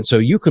suit, and so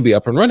you can be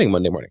up and running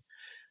Monday morning.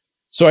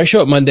 So I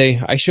show up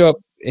Monday.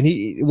 And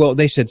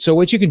they said, so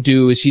what you can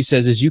do is, he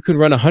says, is you can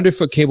run a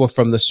 100-foot cable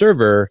from the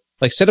server,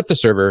 like set up the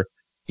server.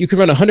 You can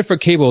run a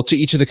 100-foot cable to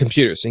each of the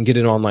computers and get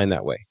it online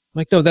that way. I'm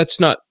like, no, that's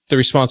not the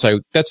response.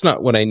 That's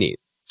not what I need.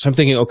 So I'm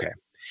thinking, okay,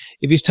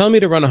 if he's telling me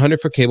to run a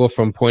 100-foot cable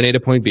from point A to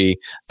point B,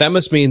 that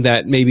must mean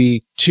that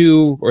maybe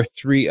 2 or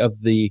 3 of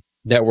the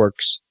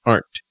networks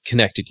aren't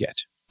connected yet.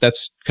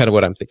 That's kind of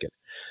what I'm thinking.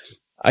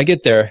 I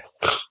get there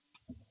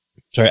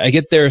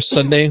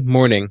Sunday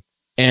morning,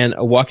 and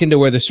I walk into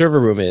where the server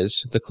room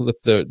is,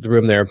 the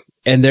room there,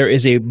 and there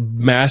is a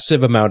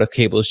massive amount of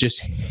cables just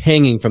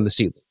hanging from the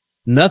ceiling.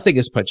 Nothing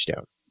is punched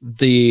down.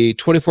 The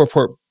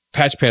 24-port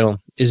patch panel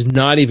is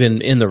not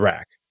even in the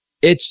rack.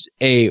 It's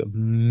a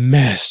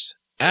mess.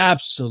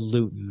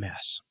 Absolute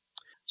mess.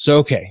 So,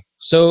 okay.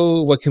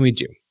 So what can we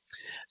do?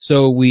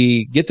 So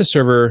we get the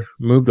server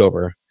moved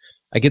over.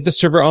 I get the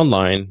server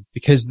online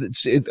because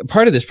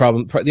part of this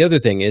problem, the other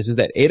thing is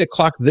that 8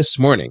 o'clock this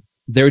morning,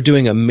 they're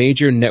doing a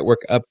major network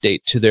update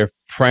to their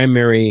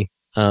primary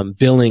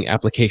billing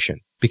application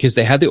because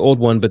they had the old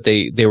one, but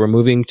they were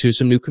moving to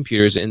some new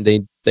computers, and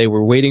they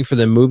were waiting for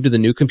them to move to the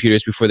new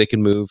computers before they could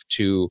move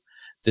to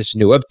this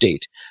new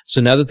update.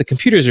 So now that the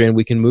computers are in,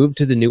 we can move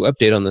to the new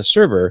update on the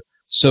server,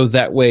 so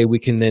that way we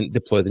can then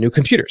deploy the new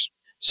computers.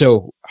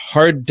 So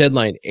hard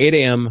deadline, 8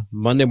 a.m.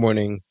 Monday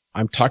morning.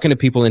 I'm talking to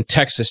people in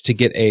Texas to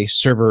get a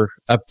server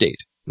update.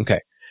 Okay.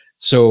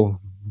 So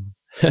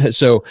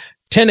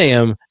 10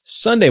 a.m.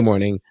 Sunday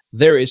morning,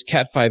 there is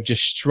Cat5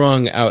 just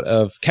strung out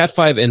of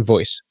Cat5 and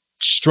voice.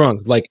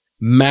 Strung, like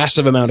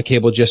massive amount of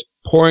cable just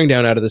pouring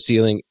down out of the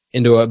ceiling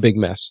into a big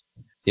mess.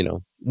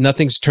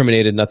 Nothing's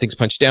terminated, nothing's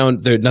punched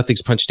down.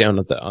 Nothing's punched down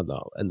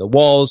on the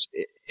walls.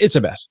 It's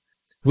a mess.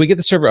 We get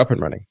the server up and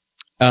running.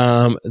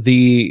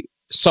 The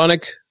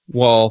Sonic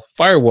Wall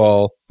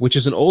firewall, which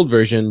is an old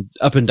version,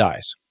 up and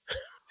dies.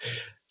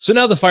 So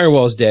now the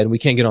firewall is dead and we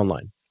can't get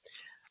online.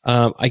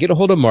 I get a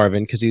hold of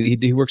Marvin because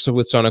he works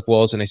with Sonic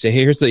Walls, and I say, hey,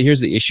 here's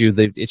the issue.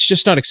 It's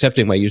just not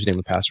accepting my username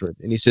and password.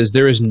 And he says,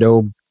 there's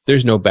no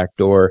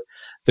backdoor.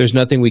 There's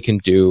nothing we can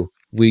do.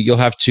 You'll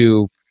have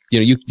to,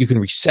 you can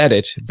reset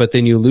it, but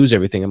then you lose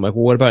everything. I'm like,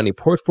 well, what about any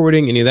port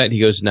forwarding, any of that? He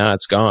goes, nah,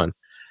 it's gone.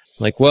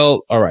 I'm like,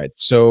 well, all right.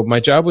 So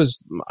my job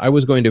was, I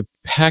was going to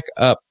pack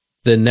up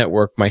the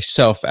network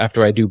myself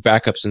after I do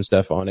backups and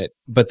stuff on it.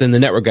 But then the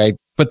network guy,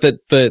 but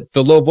the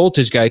low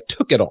voltage guy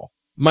took it all,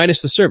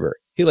 minus the server.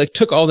 He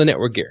took all the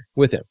network gear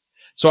with him.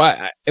 So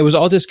it was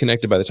all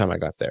disconnected by the time I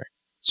got there.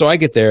 So I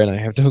get there and I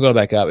have to hook it all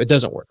back up. It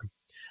doesn't work.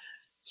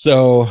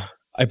 So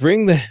I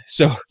bring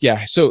so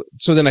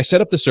then I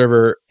set up the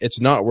server.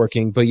 It's not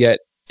working, but yet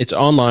it's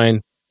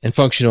online and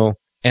functional.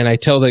 And I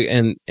tell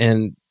and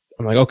I'm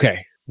like,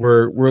 okay,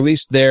 we're at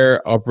least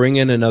there. I'll bring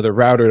in another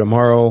router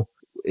tomorrow.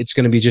 It's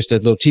going to be just a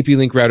little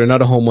TP-Link router,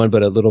 not a home one,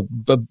 but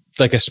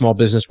like a small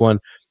business one.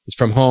 It's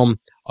from home.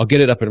 I'll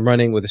get it up and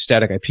running with a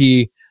static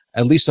IP.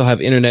 At least I'll have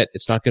internet.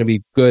 It's not going to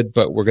be good,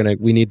 but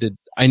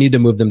I need to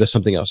move them to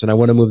something else. And I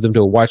want to move them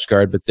to a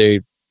WatchGuard, but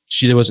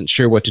she wasn't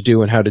sure what to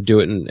do and how to do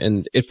it.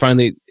 And it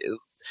finally,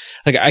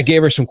 I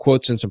gave her some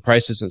quotes and some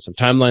prices and some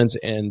timelines,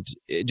 and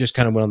it just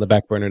kind of went on the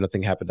back burner.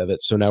 Nothing happened of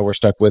it. So now we're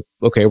stuck with,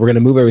 okay, we're going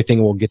to move everything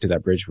and we'll get to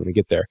that bridge when we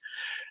get there,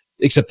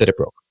 except that it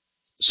broke.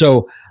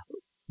 So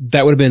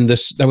that would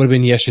have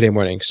been yesterday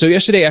morning. So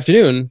yesterday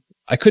afternoon,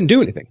 I couldn't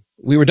do anything.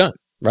 We were done,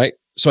 right?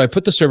 So I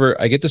get the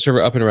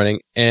server up and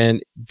running,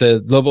 and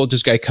the low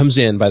voltage guy comes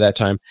in by that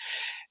time,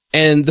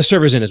 and the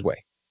server's in his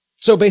way.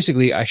 So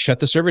basically, I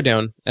shut the server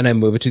down and I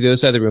move it to the other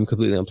side of the room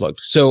completely unplugged.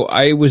 So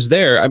I was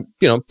there,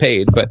 I'm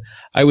paid, but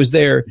I was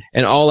there,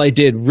 and all I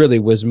did really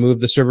was move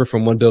the server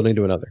from one building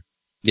to another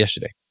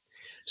yesterday.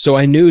 So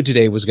I knew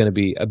today was going to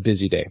be a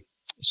busy day.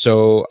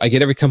 So I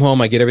come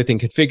home, I get everything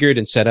configured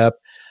and set up,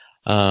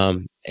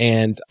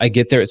 and I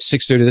get there at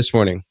 6:30 this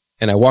morning,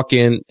 and I walk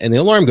in and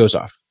the alarm goes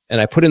off. And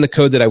I put in the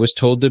code that I was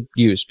told to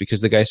use because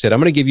the guy said, I'm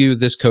going to give you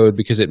this code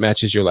because it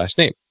matches your last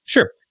name.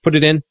 Sure. Put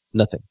it in,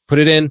 nothing. Put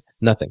it in,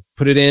 nothing.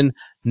 Put it in,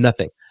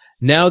 nothing.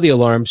 Now the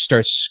alarm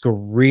starts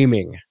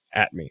screaming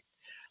at me.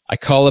 I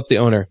call up the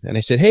owner and I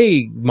said,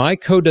 hey, my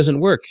code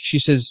doesn't work. She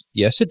says,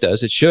 yes, it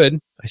does. It should.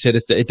 I said,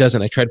 it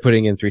doesn't. I tried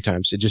putting it in 3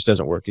 times. It just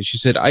doesn't work. And she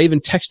said, I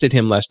even texted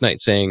him last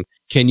night saying,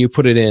 can you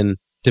put it in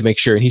to make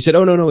sure? And he said,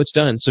 oh, no, it's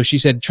done. So she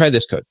said, try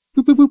this code.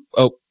 Boop, boop, boop.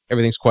 Oh,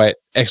 everything's quiet.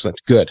 Excellent.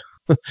 Good.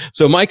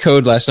 So my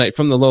code last night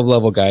from the low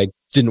level guy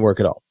didn't work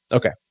at all.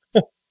 Okay.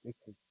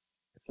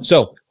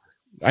 So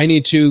I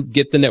need to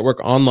get the network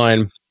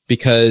online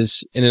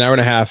because in an hour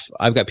and a half,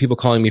 I've got people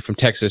calling me from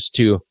Texas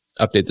to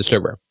update the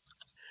server.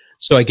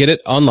 So I get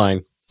it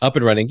online, up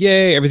and running.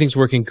 Yay, everything's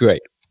working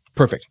great.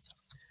 Perfect.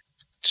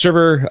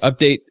 Server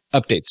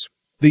updates.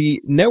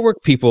 the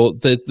network people,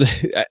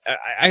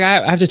 I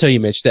have to tell you,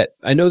 Mitch, that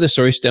I know the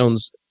story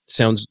sounds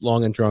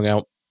long and drawn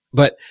out,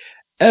 but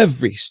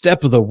every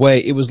step of the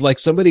way, it was like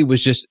somebody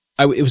was just,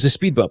 it was a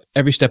speed bump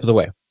every step of the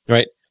way,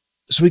 right?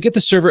 So we get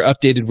the server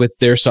updated with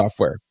their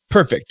software.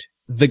 Perfect.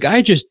 The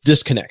guy just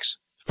disconnects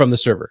from the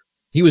server.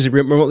 He was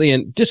remotely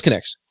in,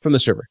 disconnects from the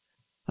server.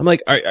 I'm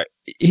like,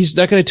 he's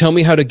not going to tell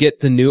me how to get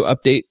the new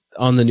update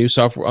on the new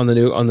software, on the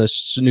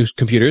new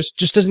computers.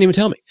 Just doesn't even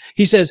tell me.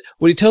 He says,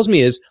 what he tells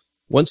me is,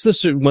 once the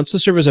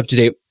server is up to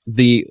date,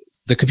 the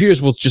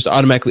computers will just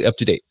automatically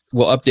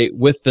will update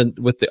with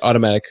the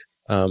automatic,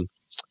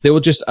 they will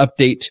just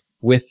update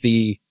with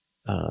the,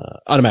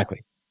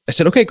 automatically. I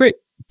said, okay, great.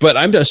 But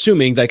I'm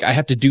assuming like I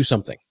have to do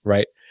something,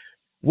 right?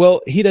 Well,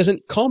 he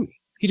doesn't call me.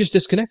 He just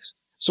disconnects.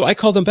 So I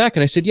called him back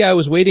and I said, yeah, I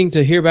was waiting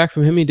to hear back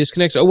from him. He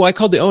disconnects. Oh, well, I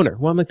called the owner.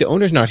 Well, I'm like, the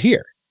owner's not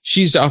here.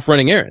 She's off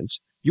running errands.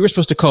 You were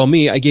supposed to call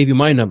me. I gave you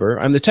my number.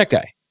 I'm the tech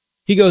guy.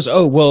 He goes,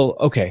 oh, well,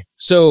 okay.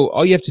 So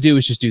all you have to do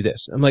is just do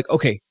this. I'm like,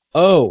 okay.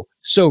 Oh,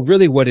 so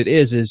really what it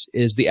is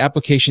the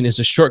application is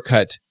a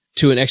shortcut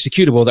to an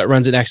executable that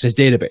runs an Access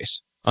database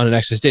on an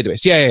Access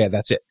database. Yeah,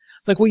 that's it.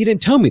 I'm like, well, you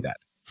didn't tell me that.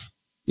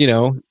 You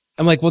know,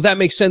 I'm like, well, that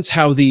makes sense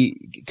how the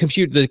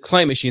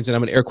client machines, and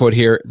I'm an air quote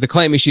here, the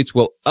client machines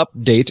will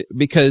update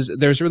because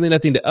there's really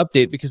nothing to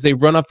update because they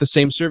run off the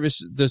same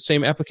service, the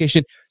same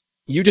application.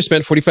 You just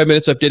spent 45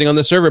 minutes updating on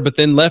the server, but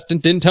then left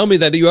and didn't tell me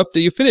that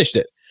you finished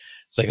it.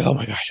 It's like, oh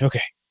my gosh,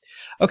 okay.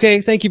 Okay,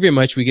 thank you very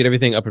much. We get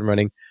everything up and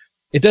running.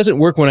 It doesn't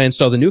work when I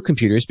install the new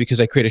computers because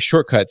I create a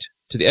shortcut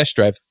to the S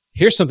drive.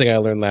 Here's something I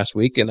learned last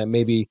week, and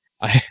maybe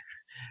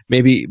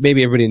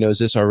everybody knows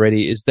this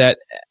already, is that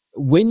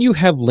when you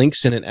have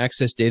links in an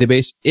Access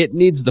database, it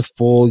needs the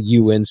full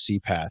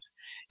UNC path.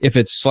 If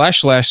it's /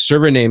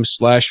 server name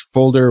 /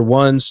 folder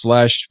 1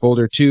 /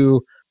 folder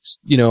 2,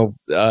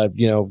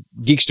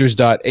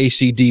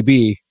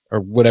 geeksters.acdb or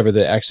whatever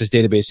the Access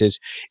database is,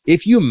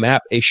 if you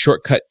map a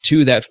shortcut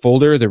to that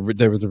folder,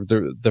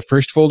 the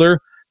first folder,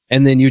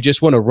 and then you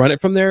just want to run it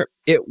from there,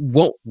 it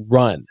won't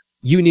run.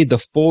 You need the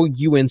full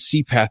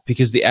UNC path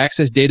because the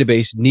Access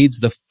database needs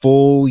the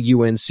full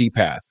UNC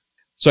path.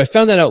 So I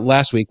found that out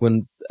last week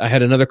when I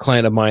had another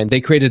client of mine.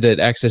 They created an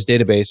Access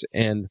database,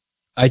 and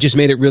I just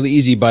made it really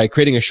easy by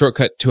creating a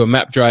shortcut to a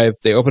map drive.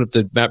 They open up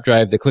the map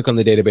drive, they click on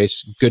the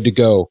database, good to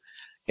go.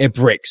 It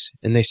breaks.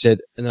 And they said,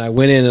 and then I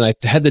went in and I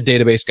had the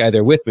database guy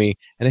there with me,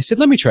 and I said,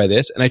 let me try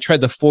this. And I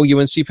tried the full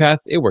UNC path.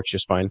 It works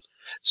just fine.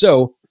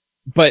 So,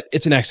 but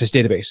it's an Access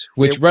database,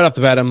 which right off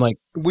the bat, I'm like,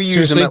 we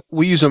use them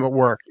at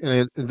work,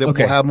 and we'll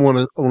have them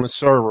on a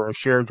server, a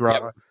shared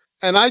drive. Yep.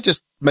 And I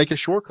just make a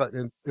shortcut,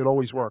 and it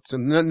always works.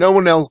 And no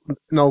one else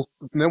knows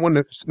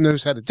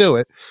how to do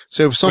it.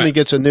 So if somebody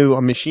gets a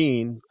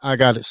machine, I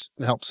got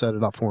to help set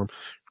it up for them.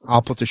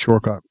 I'll put the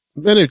shortcut.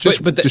 Then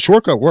the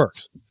shortcut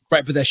works.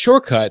 Right, but that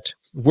shortcut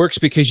works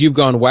because you've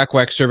gone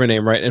whack server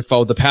name, right, and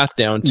followed the path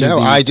down to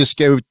I just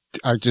get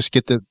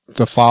the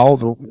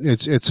file.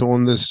 It's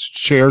on this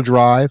shared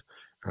drive.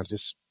 I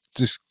just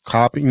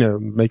copy,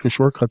 make a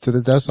shortcut to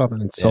the desktop,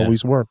 and it's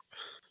always worked.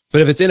 But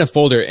if it's in a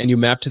folder and you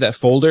map to that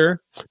folder,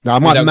 no,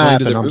 I'm not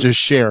mapping. I'm just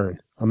sharing.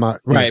 I'm not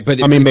right.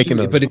 But if the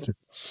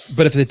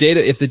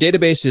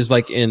database is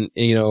like in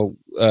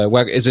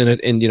whack is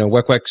in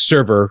whack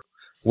server,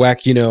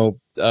 whack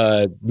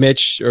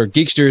Mitch or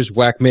Geeksters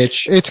whack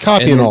Mitch. It's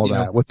copying all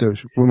that with the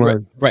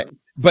right.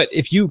 But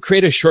if you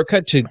create a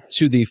shortcut to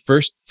the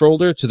first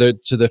folder, to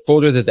the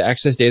folder that the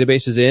Access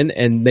database is in,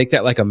 and make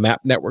that like a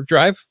map network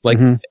drive, like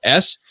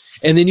S,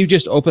 and then you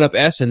just open up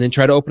S and then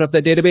try to open up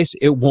that database,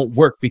 it won't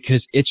work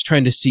because it's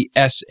trying to see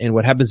S, and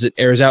what happens, it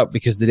errors out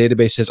because the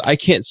database says, I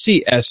can't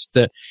see S,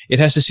 it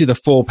has to see the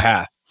full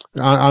path.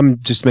 I'm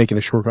just making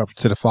a shortcut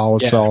to the file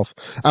itself.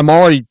 I'm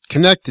already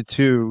connected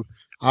to,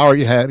 I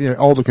already have,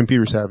 all the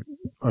computers have,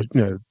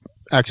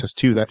 access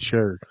to that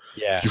shared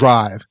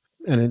drive,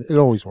 and it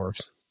always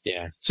works.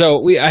 Yeah.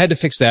 So I had to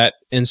fix that.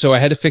 And so I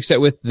had to fix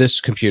that with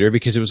this computer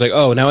because it was like,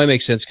 oh, now it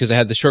makes sense because I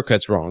had the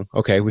shortcuts wrong.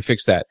 Okay. We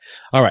fixed that.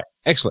 All right.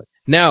 Excellent.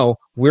 Now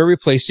we're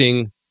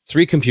replacing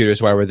 3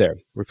 computers while we're there.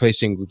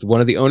 Replacing one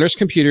of the owner's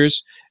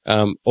computers,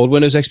 old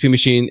Windows XP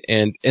machine.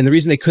 And the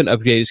reason they couldn't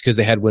upgrade is because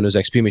they had Windows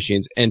XP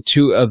machines, and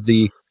 2 of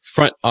the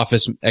front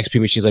office XP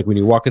machines. Like when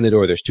you walk in the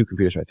door, there's 2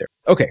 computers right there.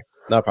 Okay.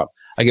 Not a problem.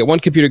 I get one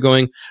computer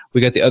going.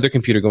 We got the other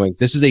computer going.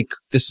 This is a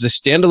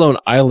standalone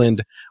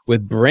island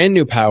with brand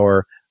new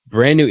power,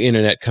 brand new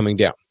internet coming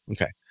down.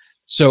 Okay.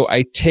 So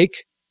I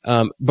take,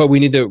 but we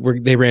need to,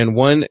 they ran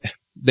one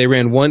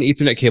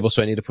Ethernet cable,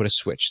 so I need to put a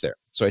switch there.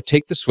 So I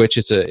take the switch.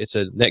 It's a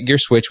Netgear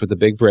switch with a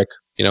big brick.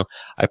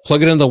 I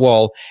plug it in the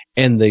wall,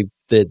 and the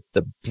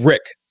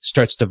brick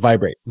starts to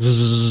vibrate.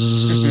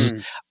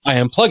 I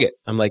unplug it.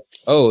 I'm like,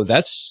 oh,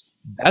 that's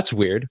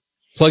weird.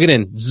 Plug it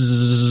in.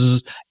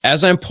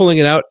 As I'm pulling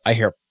it out, I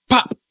hear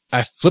pop.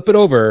 I flip it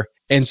over,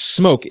 and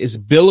smoke is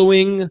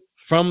billowing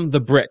from the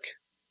brick.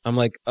 I'm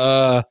like,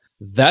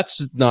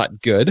 that's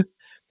not good.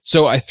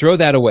 So I throw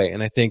that away,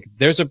 and I think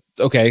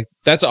okay,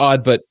 that's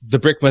odd, but the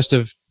brick must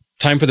have,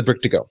 time for the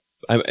brick to go.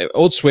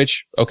 Old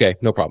switch, okay,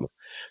 no problem.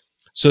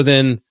 So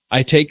then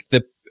I take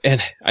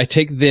and I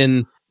take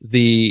then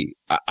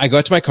I go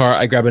out to my car,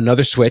 I grab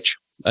another switch,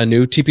 a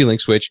new TP-Link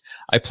switch.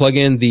 I plug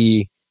in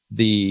the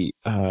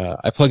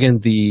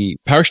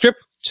power strip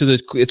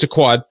it's a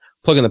quad.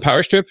 Plug in the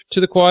power strip to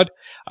the quad.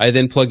 I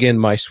then plug in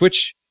my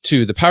switch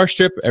to the power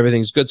strip.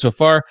 Everything's good so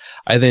far.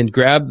 I then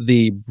grab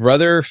the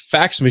Brother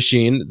fax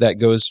machine that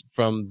goes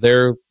from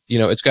there.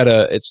 It's got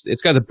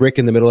the brick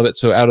in the middle of it.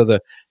 So out of the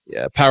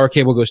power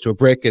cable goes to a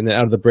brick, and then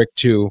out of the brick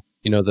to,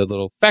 the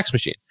little fax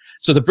machine.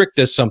 So the brick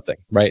does something,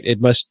 right?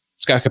 It's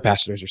got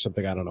capacitors or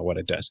something. I don't know what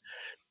it does.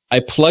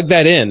 I plug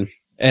that in,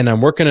 and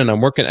I'm working.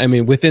 I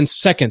mean, within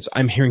seconds,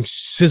 I'm hearing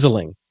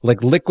sizzling,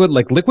 like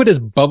liquid is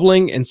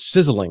bubbling and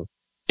sizzling.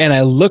 And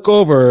I look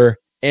over,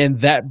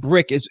 and that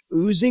brick is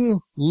oozing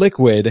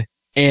liquid,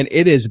 and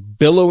it is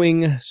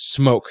billowing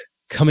smoke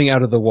coming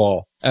out of the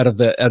wall, out of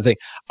the thing.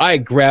 I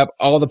grab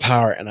all the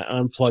power and I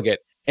unplug it.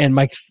 And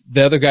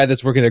the other guy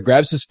that's working there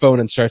grabs his phone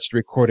and starts to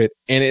record it,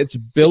 and it's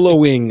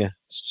billowing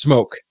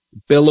smoke.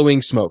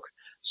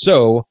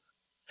 So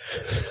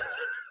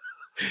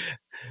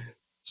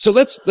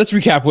let's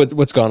recap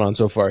what's gone on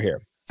so far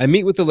here. I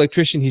meet with the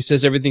electrician. He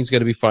says everything's going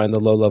to be fine. The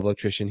low-level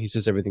electrician. He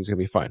says everything's going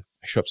to be fine.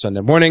 I show up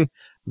Sunday morning.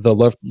 The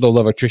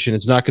low-level electrician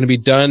is not going to be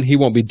done. He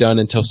won't be done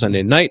until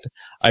Sunday night.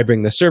 I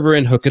bring the server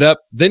in, hook it up,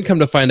 then come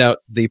to find out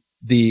the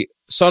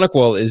Sonic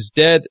wall is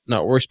dead,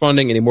 not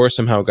responding anymore.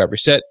 Somehow it got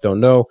reset. Don't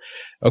know.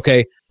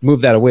 Okay, move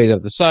that away to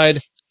the side.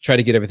 Try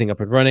to get everything up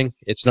and running.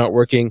 It's not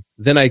working.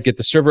 Then I get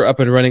the server up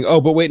and running.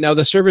 Oh, but wait, now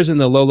the server's in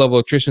the low-level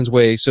electrician's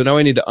way, so now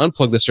I need to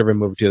unplug the server and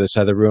move it to the other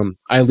side of the room.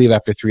 I leave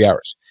after 3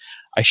 hours.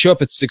 I show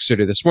up at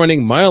 6:30 this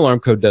morning. My alarm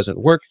code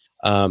doesn't work.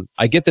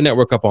 I get the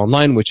network up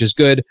online, which is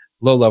good.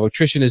 Low-level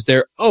electrician is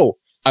there. Oh,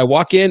 I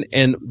walk in,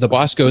 and the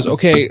boss goes,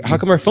 okay, how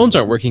come our phones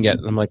aren't working yet?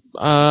 And I'm like,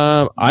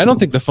 I don't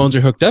think the phones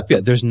are hooked up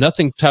yet. There's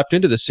nothing tapped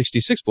into the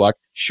 66 block.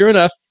 Sure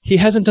enough, he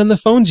hasn't done the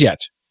phones yet.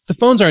 The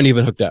phones aren't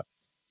even hooked up.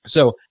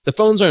 So the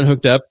phones aren't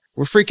hooked up.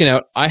 We're freaking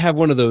out. I have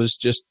one of those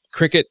just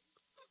Cricket.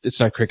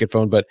 It's not a Cricket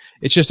phone, but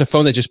it's just a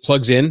phone that just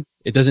plugs in.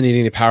 It doesn't need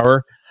any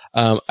power.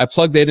 I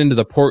plugged that into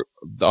the port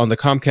on the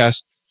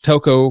Comcast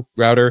telco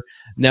router.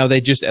 Now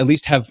they just at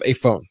least have a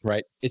phone,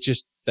 right?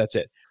 That's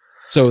it.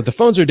 So the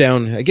phones are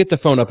down. I get the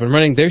phone up and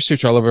running. They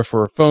search all over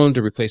for a phone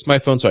to replace my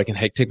phone so I can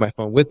take my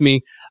phone with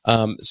me.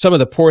 Some of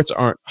the ports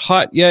aren't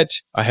hot yet.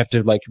 I have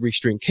to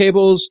restring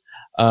cables.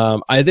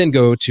 I then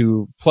go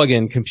to plug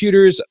in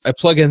computers. I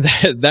plug in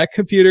that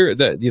computer,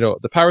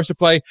 the power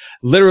supply.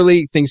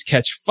 Literally things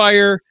catch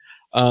fire.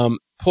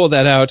 Pull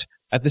that out.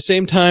 At the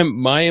same time,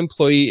 my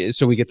employee,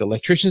 so we get the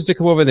electricians to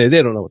come over there.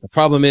 They don't know what the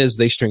problem is.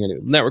 They string a new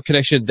network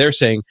connection. They're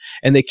saying,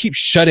 and they keep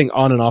shutting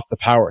on and off the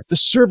power. The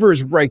server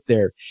is right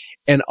there.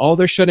 And all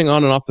they're shutting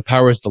on and off the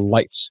power is the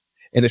lights.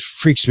 And it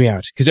freaks me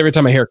out. Because every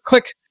time I hear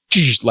click,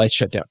 lights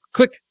shut down.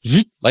 Click,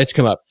 lights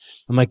come up.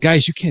 I'm like,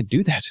 guys, you can't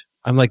do that.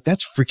 I'm like,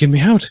 that's freaking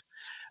me out.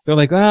 They're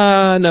like,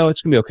 no,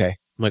 it's going to be okay.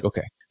 I'm like,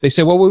 okay. They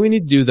say, well, what we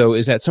need to do, though,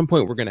 is at some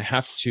point we're going to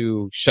have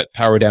to shut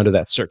power down to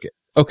that circuit.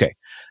 Okay.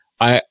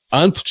 I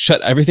shut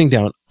everything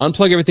down,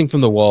 unplug everything from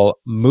the wall,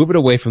 move it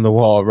away from the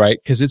wall, right?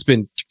 Because it's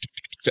been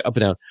up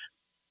and down.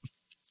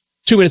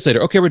 2 minutes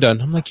later, okay, we're done.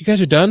 I'm like, you guys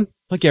are done? I'm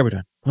like, yeah, we're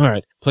done. All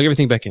right, plug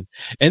everything back in.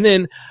 And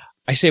then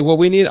I say, well,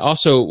 we need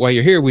also, while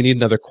you're here, we need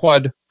another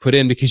quad put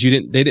in because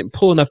they didn't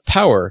pull enough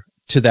power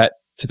to that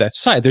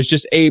side. There's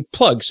just a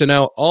plug. So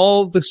now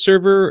all the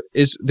server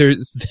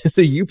there's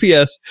the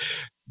UPS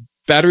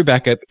battery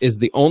backup is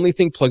the only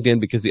thing plugged in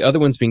because the other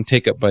one's being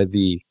taken up by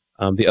the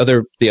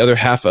other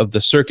half of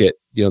the circuit,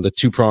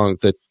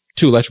 the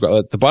two electrical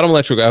outlet. The bottom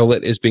electrical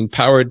outlet is being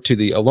powered to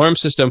the alarm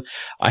system.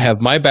 I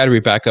have my battery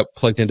backup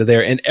plugged into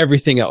there and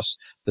everything else.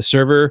 The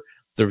server,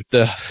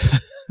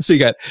 so you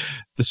got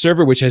the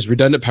server, which has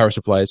redundant power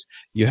supplies.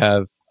 You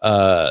have,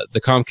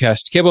 the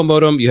Comcast cable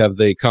modem. You have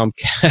the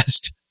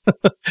Comcast,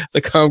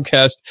 the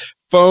Comcast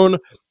phone.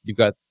 You've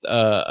got,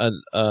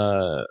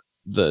 the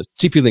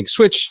TP-Link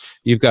switch.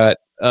 You've got,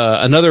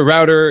 another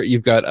router,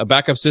 you've got a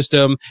backup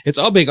system. It's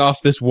all being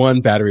off this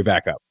one battery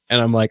backup.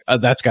 And I'm like,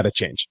 that's got to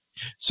change.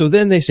 So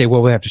then they say,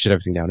 well, we have to shut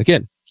everything down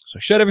again. So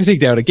shut everything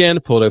down again,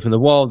 pull it out from the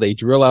wall. They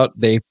drill out,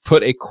 they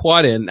put a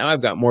quad in. Now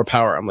I've got more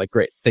power. I'm like,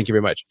 great. Thank you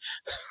very much.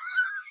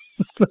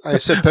 I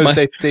suppose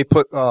they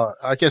put,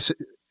 I guess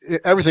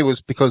everything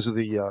was because of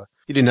he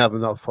didn't have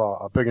enough,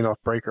 a big enough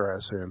breaker, I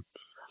assume.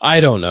 I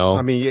don't know.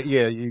 I mean,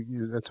 yeah,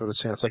 that's what it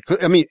sounds like.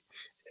 I mean,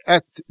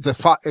 at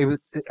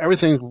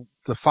everything,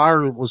 the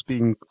fire was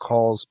being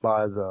caused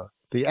by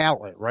the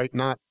outlet, right?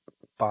 Not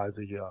by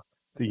the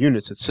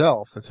units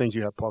itself, the things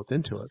you have plugged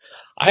into it.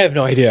 I have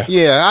no idea.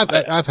 Yeah,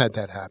 I've had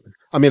that happen.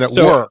 I mean, at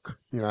work,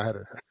 I had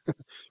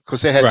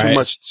because they had too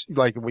much.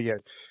 Like we had,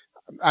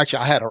 actually,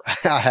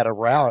 I had a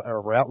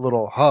route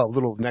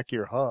little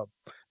Netgear hub.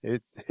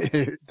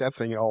 That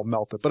thing all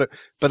melted, but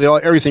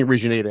everything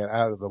originated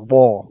out of the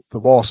wall. The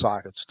wall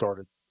side had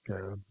started.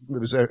 It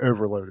was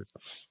overloaded.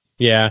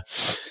 Yeah.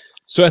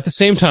 So at the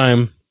same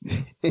time,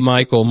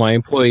 Michael, my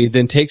employee,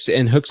 then takes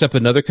and hooks up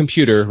another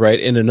computer, right,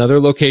 in another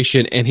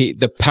location, and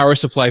the power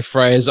supply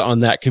fries on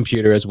that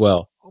computer as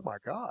well. Oh my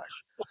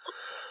gosh.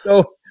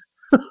 So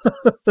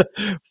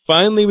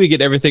Finally, we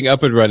get everything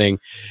up and running.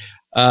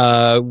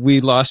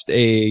 We lost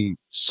a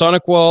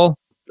Sonic wall.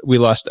 We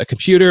lost a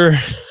computer.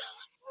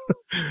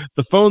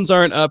 The phones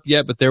aren't up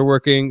yet, but they're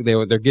working.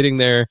 They're getting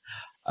there.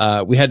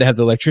 We had to have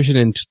the electrician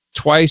in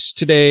twice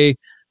today.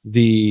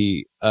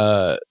 The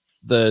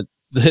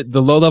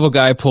low-level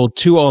guy pulled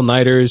 2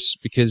 all-nighters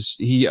because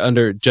he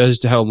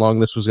underjudged how long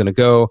this was going to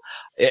go.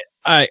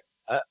 I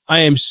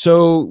am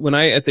so,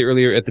 at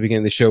the beginning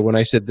of the show, when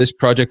I said this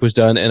project was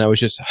done and I was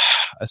just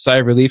a sigh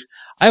of relief,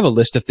 I have a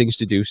list of things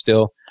to do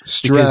still.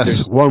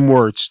 Stress. One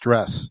word,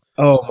 stress.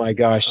 Oh my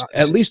gosh.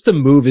 At least the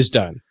move is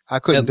done. I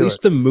couldn't do it. At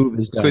least the move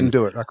is done. Couldn't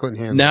do it. I couldn't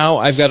handle it. Now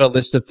I've got a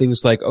list of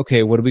things like,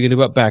 okay, what are we going to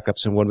do about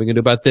backups? And what are we going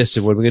to do about this?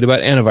 And what are we going to do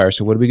about antivirus?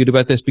 And what are we going to do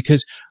about this?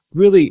 Because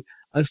really,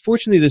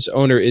 unfortunately, this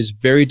owner is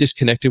very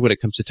disconnected when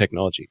it comes to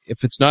technology.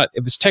 If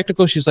it's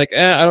technical, she's like,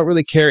 I don't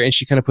really care. And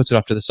she kind of puts it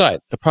off to the side.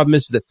 The problem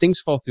is that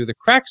things fall through the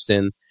cracks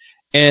then.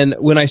 And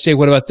when I say,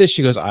 what about this?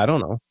 She goes, I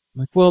don't know. I'm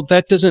like, well,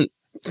 that doesn't.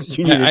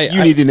 You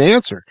need an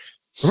answer.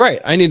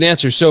 Right. I need an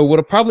answer. So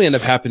what'll probably end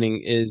up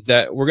happening is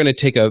that we're going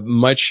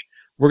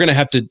to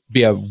have to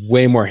be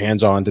way more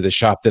hands-on to the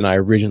shop than I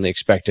originally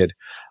expected.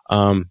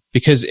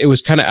 Because it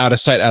was kind of out of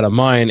sight, out of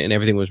mind, and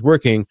everything was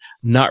working,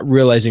 not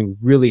realizing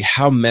really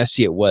how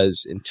messy it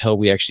was until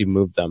we actually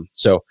moved them.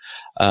 So,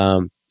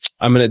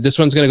 this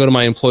one's going to go to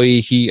my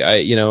employee.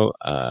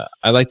 I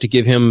like to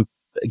give him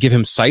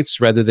sites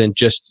rather than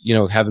just,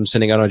 have him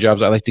sending out on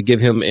jobs. I like to give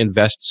him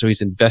invest. So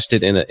he's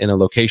invested in a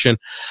location.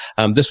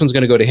 This one's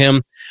going to go to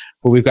him,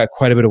 but we've got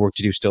quite a bit of work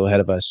to do still ahead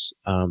of us.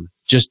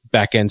 Just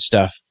back end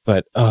stuff.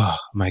 But, oh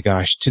my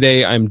gosh,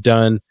 today I'm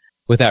done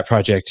with that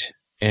project.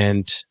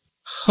 And,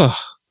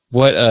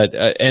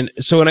 and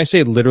so when I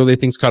say literally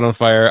things caught on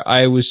fire,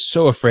 I was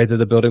so afraid that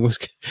the building was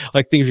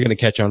like things were going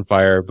to catch on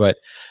fire. But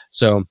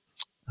so,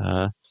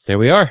 there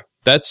we are.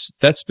 That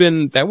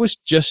was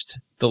just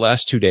the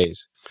last 2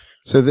 days.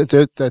 So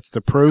that's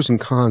the pros and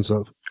cons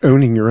of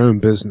owning your own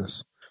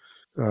business.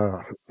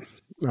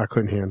 I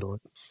couldn't handle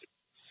it.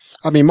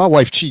 I mean, my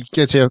wife, she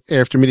gets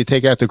after me to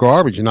take out the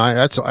garbage, and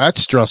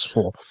that's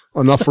stressful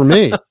enough for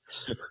me.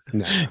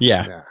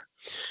 Yeah.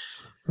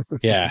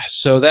 Yeah.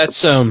 So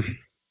that's a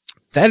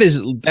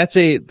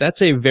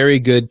very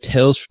good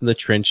Tales from the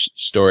Trench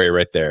story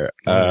right there.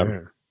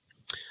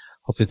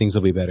 Hopefully things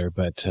will be better,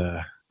 but,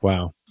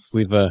 wow.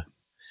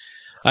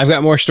 I've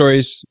got more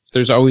stories.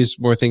 There's always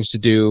more things to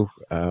do.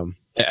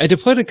 I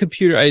deployed a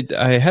computer.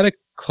 I had a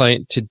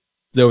client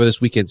over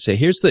this weekend say,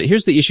 here's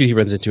the issue he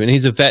runs into. And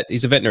he's a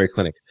veterinary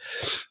clinic.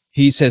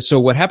 He says, so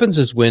what happens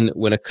is when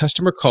a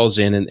customer calls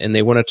in and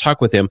they want to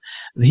talk with him,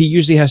 he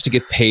usually has to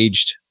get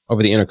paged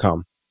over the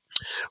intercom.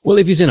 Well,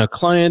 if he's with a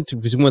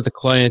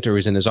client or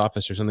he's in his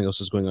office or something else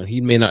is going on,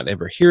 he may not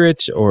ever hear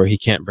it or he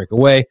can't break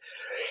away.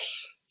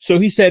 So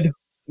he said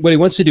what he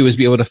wants to do is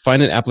be able to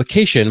find an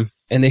application,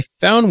 and they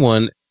found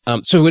one.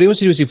 So what he wants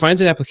to do is he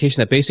finds an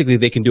application that basically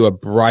they can do a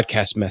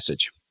broadcast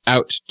message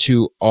out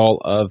to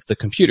all of the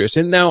computers.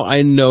 And now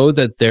I know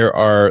that there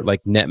are like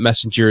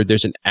NetMessenger,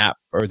 there's an app,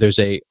 or there's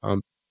a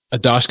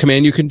DOS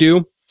command you can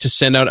do to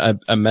send out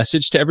a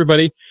message to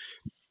everybody.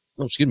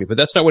 Oh, excuse me, but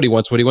that's not what he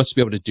wants. What he wants to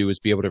be able to do is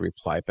be able to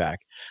reply back.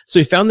 So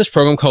he found this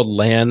program called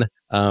LAN,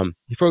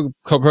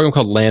 program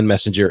called LAN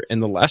Messenger,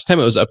 and the last time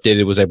it was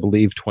updated was, I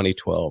believe,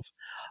 2012.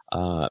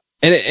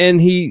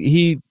 And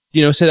he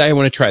said, I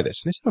want to try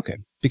this. And I said, okay.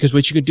 Because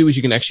what you can do is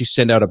you can actually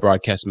send out a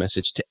broadcast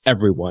message to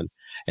everyone,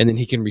 and then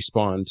he can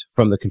respond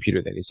from the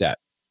computer that he's at.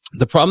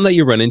 The problem that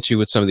you run into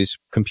with some of these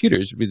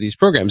computers, with these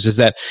programs, is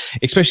that,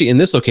 especially in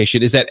this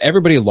location, is that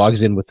everybody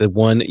logs in with the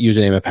one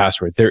username and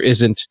password. There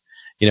isn't,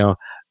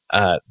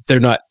 they're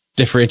not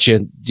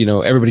differentiated,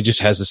 everybody just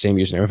has the same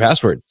username and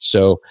password.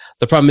 So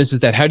the problem is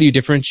that how do you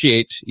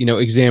differentiate,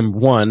 exam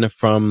one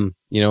from,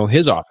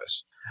 his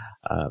office?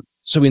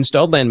 So we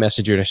installed LAN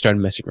Messenger and I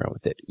started messing around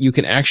with it. You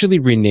can actually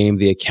rename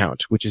the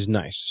account, which is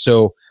nice.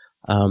 So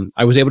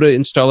I was able to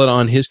install it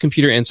on his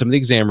computer and some of the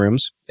exam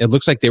rooms. It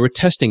looks like they were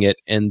testing it,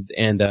 and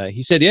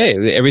he said, yeah,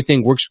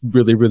 everything works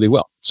really, really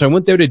well. So I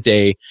went there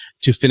today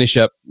to finish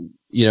up,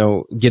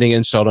 getting it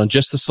installed on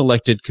just the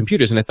selected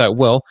computers. And I thought,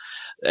 well,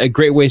 a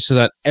great way so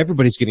that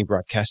everybody's getting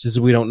broadcast is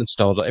we don't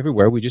install it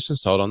everywhere. We just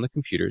install it on the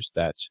computers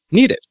that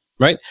need it,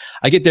 right?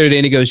 I get there today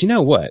and he goes, you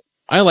know what?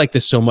 I like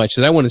this so much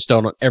that I want to install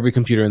it on every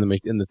computer in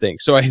the thing.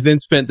 So I then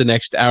spent the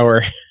next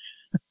hour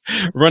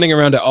running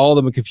around to all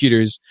the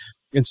computers,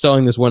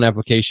 installing this one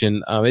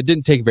application. It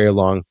didn't take very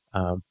long,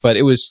 but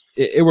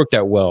it worked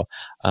out well.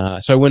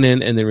 So I went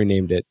in and then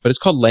renamed it. But it's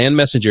called LAN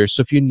Messenger.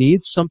 So if you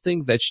need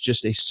something that's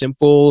just a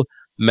simple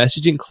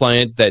messaging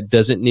client that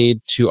doesn't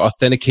need to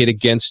authenticate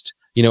against,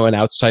 an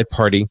outside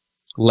party,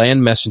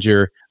 LAN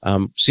Messenger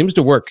seems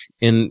to work,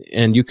 and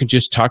you can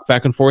just talk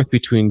back and forth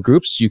between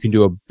groups. You can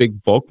do a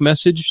big bulk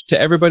message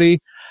to everybody.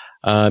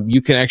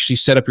 You can actually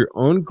set up your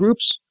own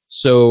groups.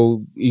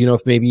 So,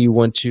 if maybe you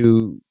want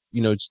to,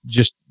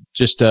 just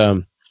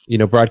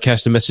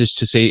broadcast a message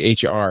to say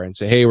HR and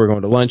say, hey, we're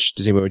going to lunch.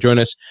 Does anybody want to join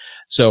us?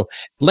 So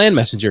LAN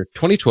Messenger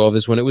 2012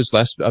 is when it was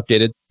last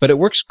updated, but it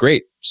works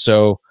great.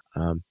 So,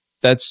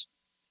 that's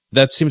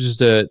that seems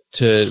to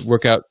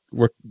work.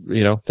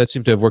 That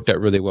seemed to have worked out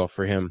really well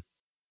for him.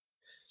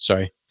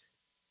 Sorry.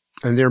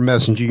 And they're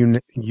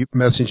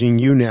messaging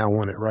you now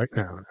on it right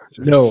now.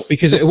 No,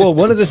 because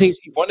one of the things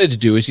he wanted to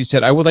do is he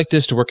said, I would like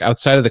this to work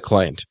outside of the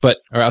client, or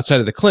outside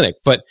of the clinic,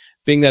 but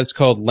being that it's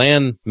called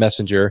LAN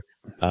Messenger,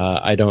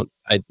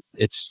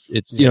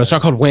 it's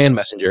not called WAN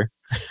Messenger.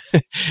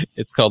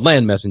 It's called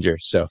LAN Messenger.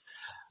 So,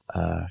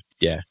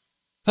 yeah.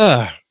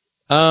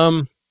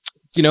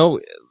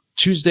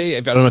 Tuesday, I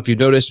don't know if you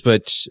noticed,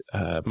 but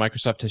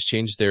Microsoft has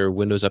changed their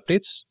Windows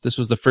updates. This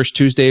was the first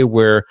Tuesday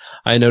where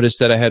I noticed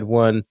that I had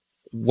one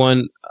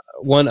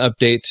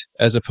update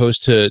as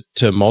opposed to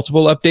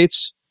multiple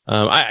updates.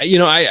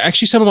 I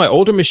actually, some of my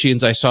older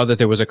machines, I saw that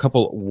there was a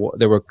couple,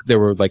 there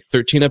were like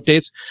 13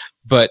 updates,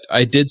 but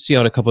I did see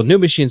on a couple of new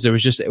machines, there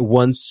was just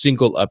one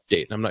single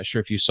update. I'm not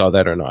sure if you saw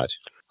that or not.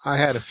 I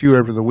had a few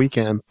over the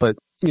weekend, but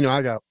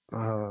I got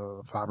 5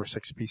 or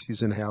 6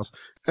 PCs in the house,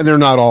 and they're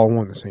not all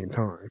on at the same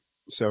time.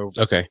 So,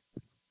 okay.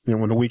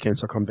 When the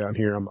weekends I come down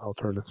here, I'll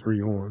turn the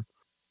 3 on.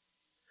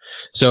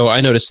 So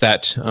I noticed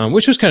that,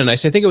 which was kind of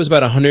nice. I think it was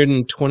about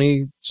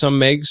 120 some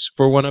megs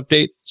for one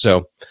update.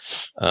 So,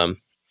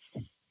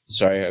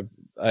 sorry,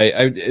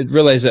 I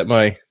realized that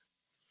I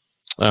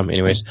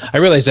realized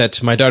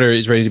that my daughter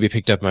is ready to be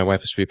picked up. My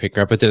wife is to be picking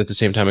her up, but then at the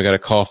same time, I got a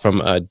call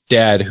from a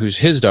dad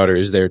his daughter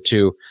is there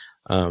too.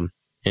 And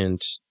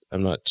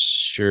I'm not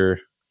sure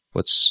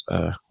what's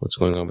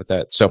going on with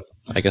that. So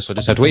I guess I'll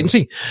just have to wait and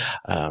see.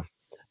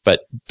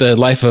 But the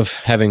life of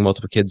having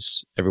multiple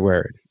kids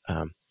everywhere,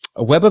 a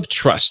Web of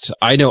Trust.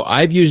 I know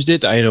I've used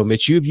it. I know,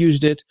 Mitch, you've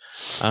used it.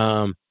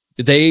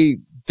 They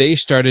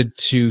started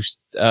to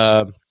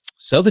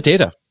sell the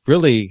data.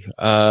 Really,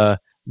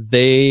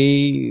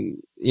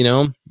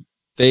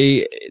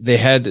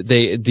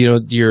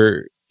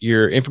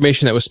 your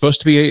information that was supposed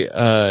to be,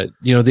 the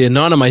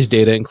anonymized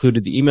data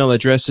included the email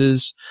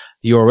addresses,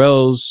 the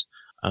URLs.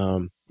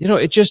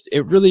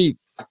 It really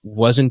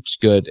wasn't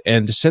good.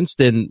 And since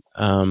then,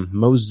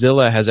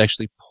 Mozilla has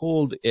actually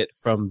pulled it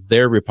from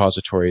their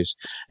repositories,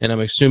 and I'm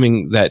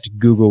assuming that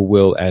Google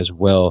will as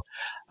well.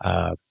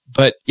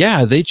 But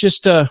yeah, they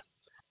just,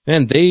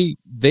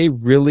 they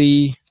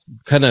really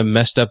kind of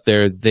messed up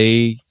there.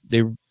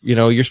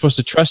 You're supposed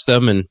to trust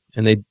them, and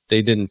they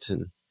didn't.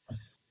 And,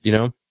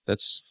 that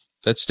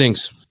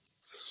stinks.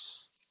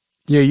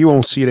 Yeah, you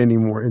won't see it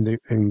anymore in the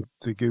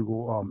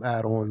Google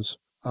add-ons.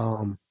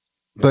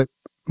 But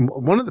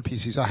one of the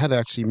PCs I had to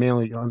actually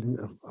manually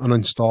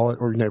uninstall it,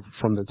 or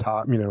from the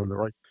top, on the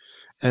right,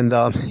 and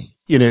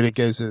it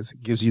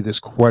gives you this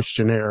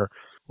questionnaire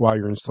while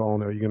you're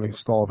installing it. Are you going to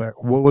install that?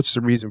 What's the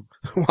reason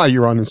why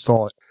you're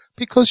uninstall it?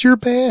 Because you're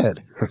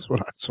bad. That's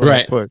what I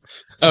put.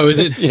 Oh, is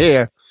it?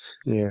 Yeah.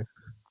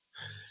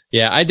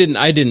 Yeah, I didn't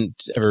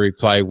ever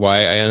reply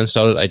why I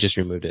uninstalled it. I just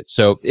removed it.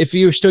 So if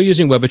you're still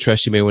using Web of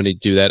Trust, you may want to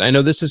do that. I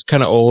know this is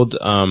kind of old.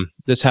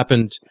 This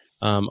happened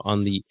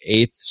on the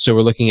 8th, so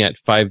we're looking at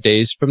 5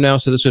 days from now.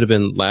 So this would have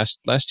been last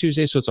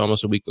Tuesday, so it's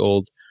almost a week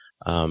old.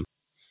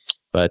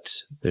 But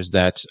there's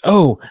that.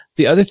 Oh,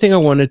 the other thing I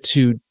wanted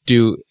to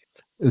do.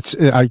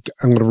 I'm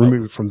going to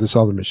remove it from this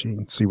other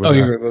machine. See what. Oh,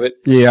 you remove it?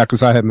 Yeah,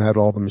 because I haven't had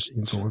all the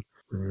machines on.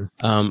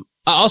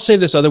 I'll save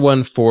this other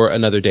one for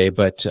another day,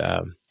 but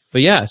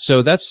yeah,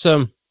 so that's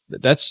kind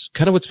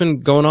of what's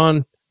been going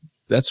on.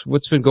 That's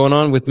what's been going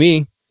on with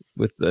me,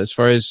 with as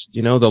far as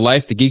the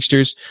life, the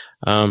Geeksters,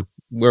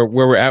 where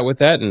we're at with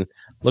that, and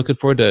looking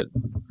forward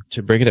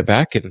to bringing it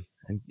back and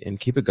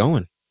keep it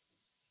going.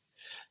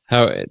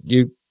 How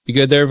you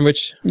good there,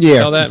 Mitch? Yeah.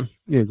 All that?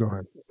 Yeah, go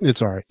ahead.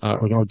 It's all right.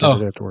 I'll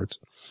do it afterwards.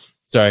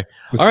 Sorry.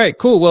 All right,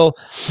 cool. Well,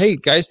 hey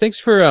guys, thanks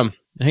for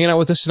hanging out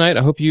with us tonight.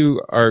 I hope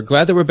you are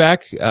glad that we're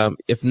back.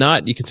 If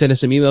not, you can send us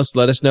some emails to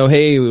let us know,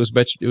 hey, it was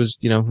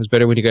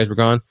better when you guys were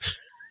gone.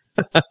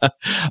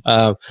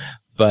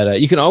 But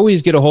you can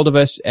always get a hold of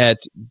us at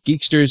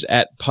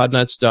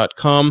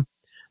geeksters@podnuts.com.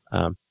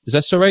 Is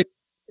that still right?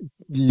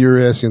 You're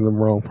asking the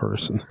wrong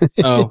person.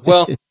 Oh,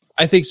 well,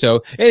 I think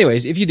so.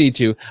 Anyways, if you need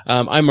to,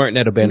 I'm Martin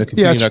at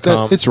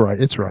abandonedcomputing.com. It's right.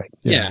 It's right.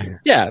 Yeah.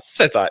 That's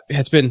what I thought.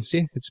 It's been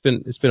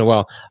a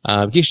while.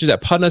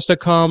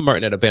 Geeksters@podnuts.com,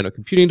 Martin at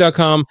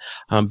abandonedcomputing.com.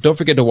 Don't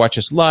forget to watch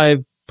us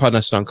live,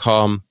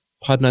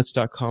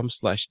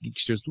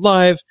 podnuts.com/geeksters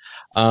live.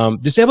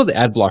 Disable the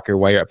ad blocker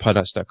while you're at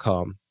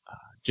podnuts.com.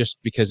 Just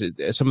because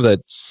some of the,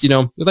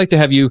 we'd like to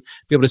have you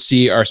be able to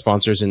see our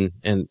sponsors and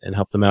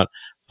help them out.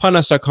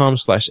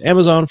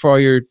 Podnuts.com/Amazon for all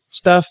your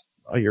stuff,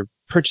 all your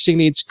purchasing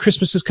needs.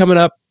 Christmas is coming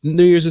up.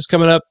 New Year's is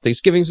coming up.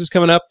 Thanksgiving is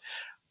coming up.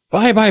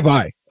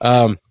 Bye.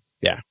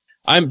 Yeah.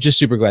 I'm just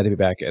super glad to be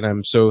back, and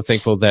I'm so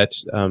thankful that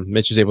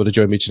Mitch is able to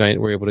join me tonight.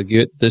 We're able to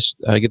get this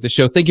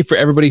show. Thank you for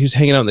everybody who's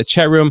hanging out in the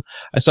chat room.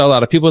 I saw a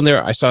lot of people in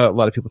there. I saw a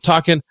lot of people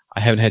talking. I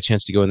haven't had a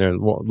chance to go in there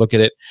and look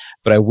at it,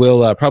 but I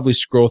will probably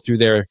scroll through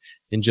there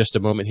in just a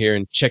moment here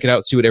and check it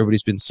out, see what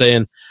everybody's been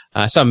saying.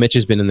 I saw Mitch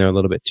has been in there a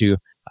little bit too.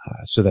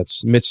 So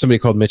that's Mitch. Somebody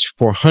called Mitch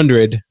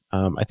 400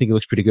 I think it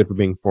looks pretty good for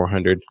being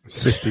 400.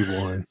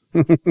 61.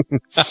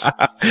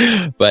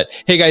 But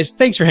hey guys,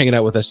 thanks for hanging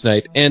out with us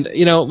tonight. And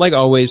like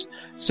always,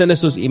 send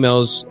us those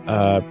emails.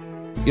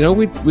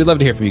 We'd love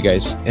to hear from you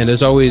guys. And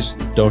as always,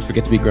 don't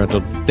forget to be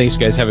gruntled. Thanks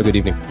guys. Have a good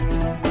evening.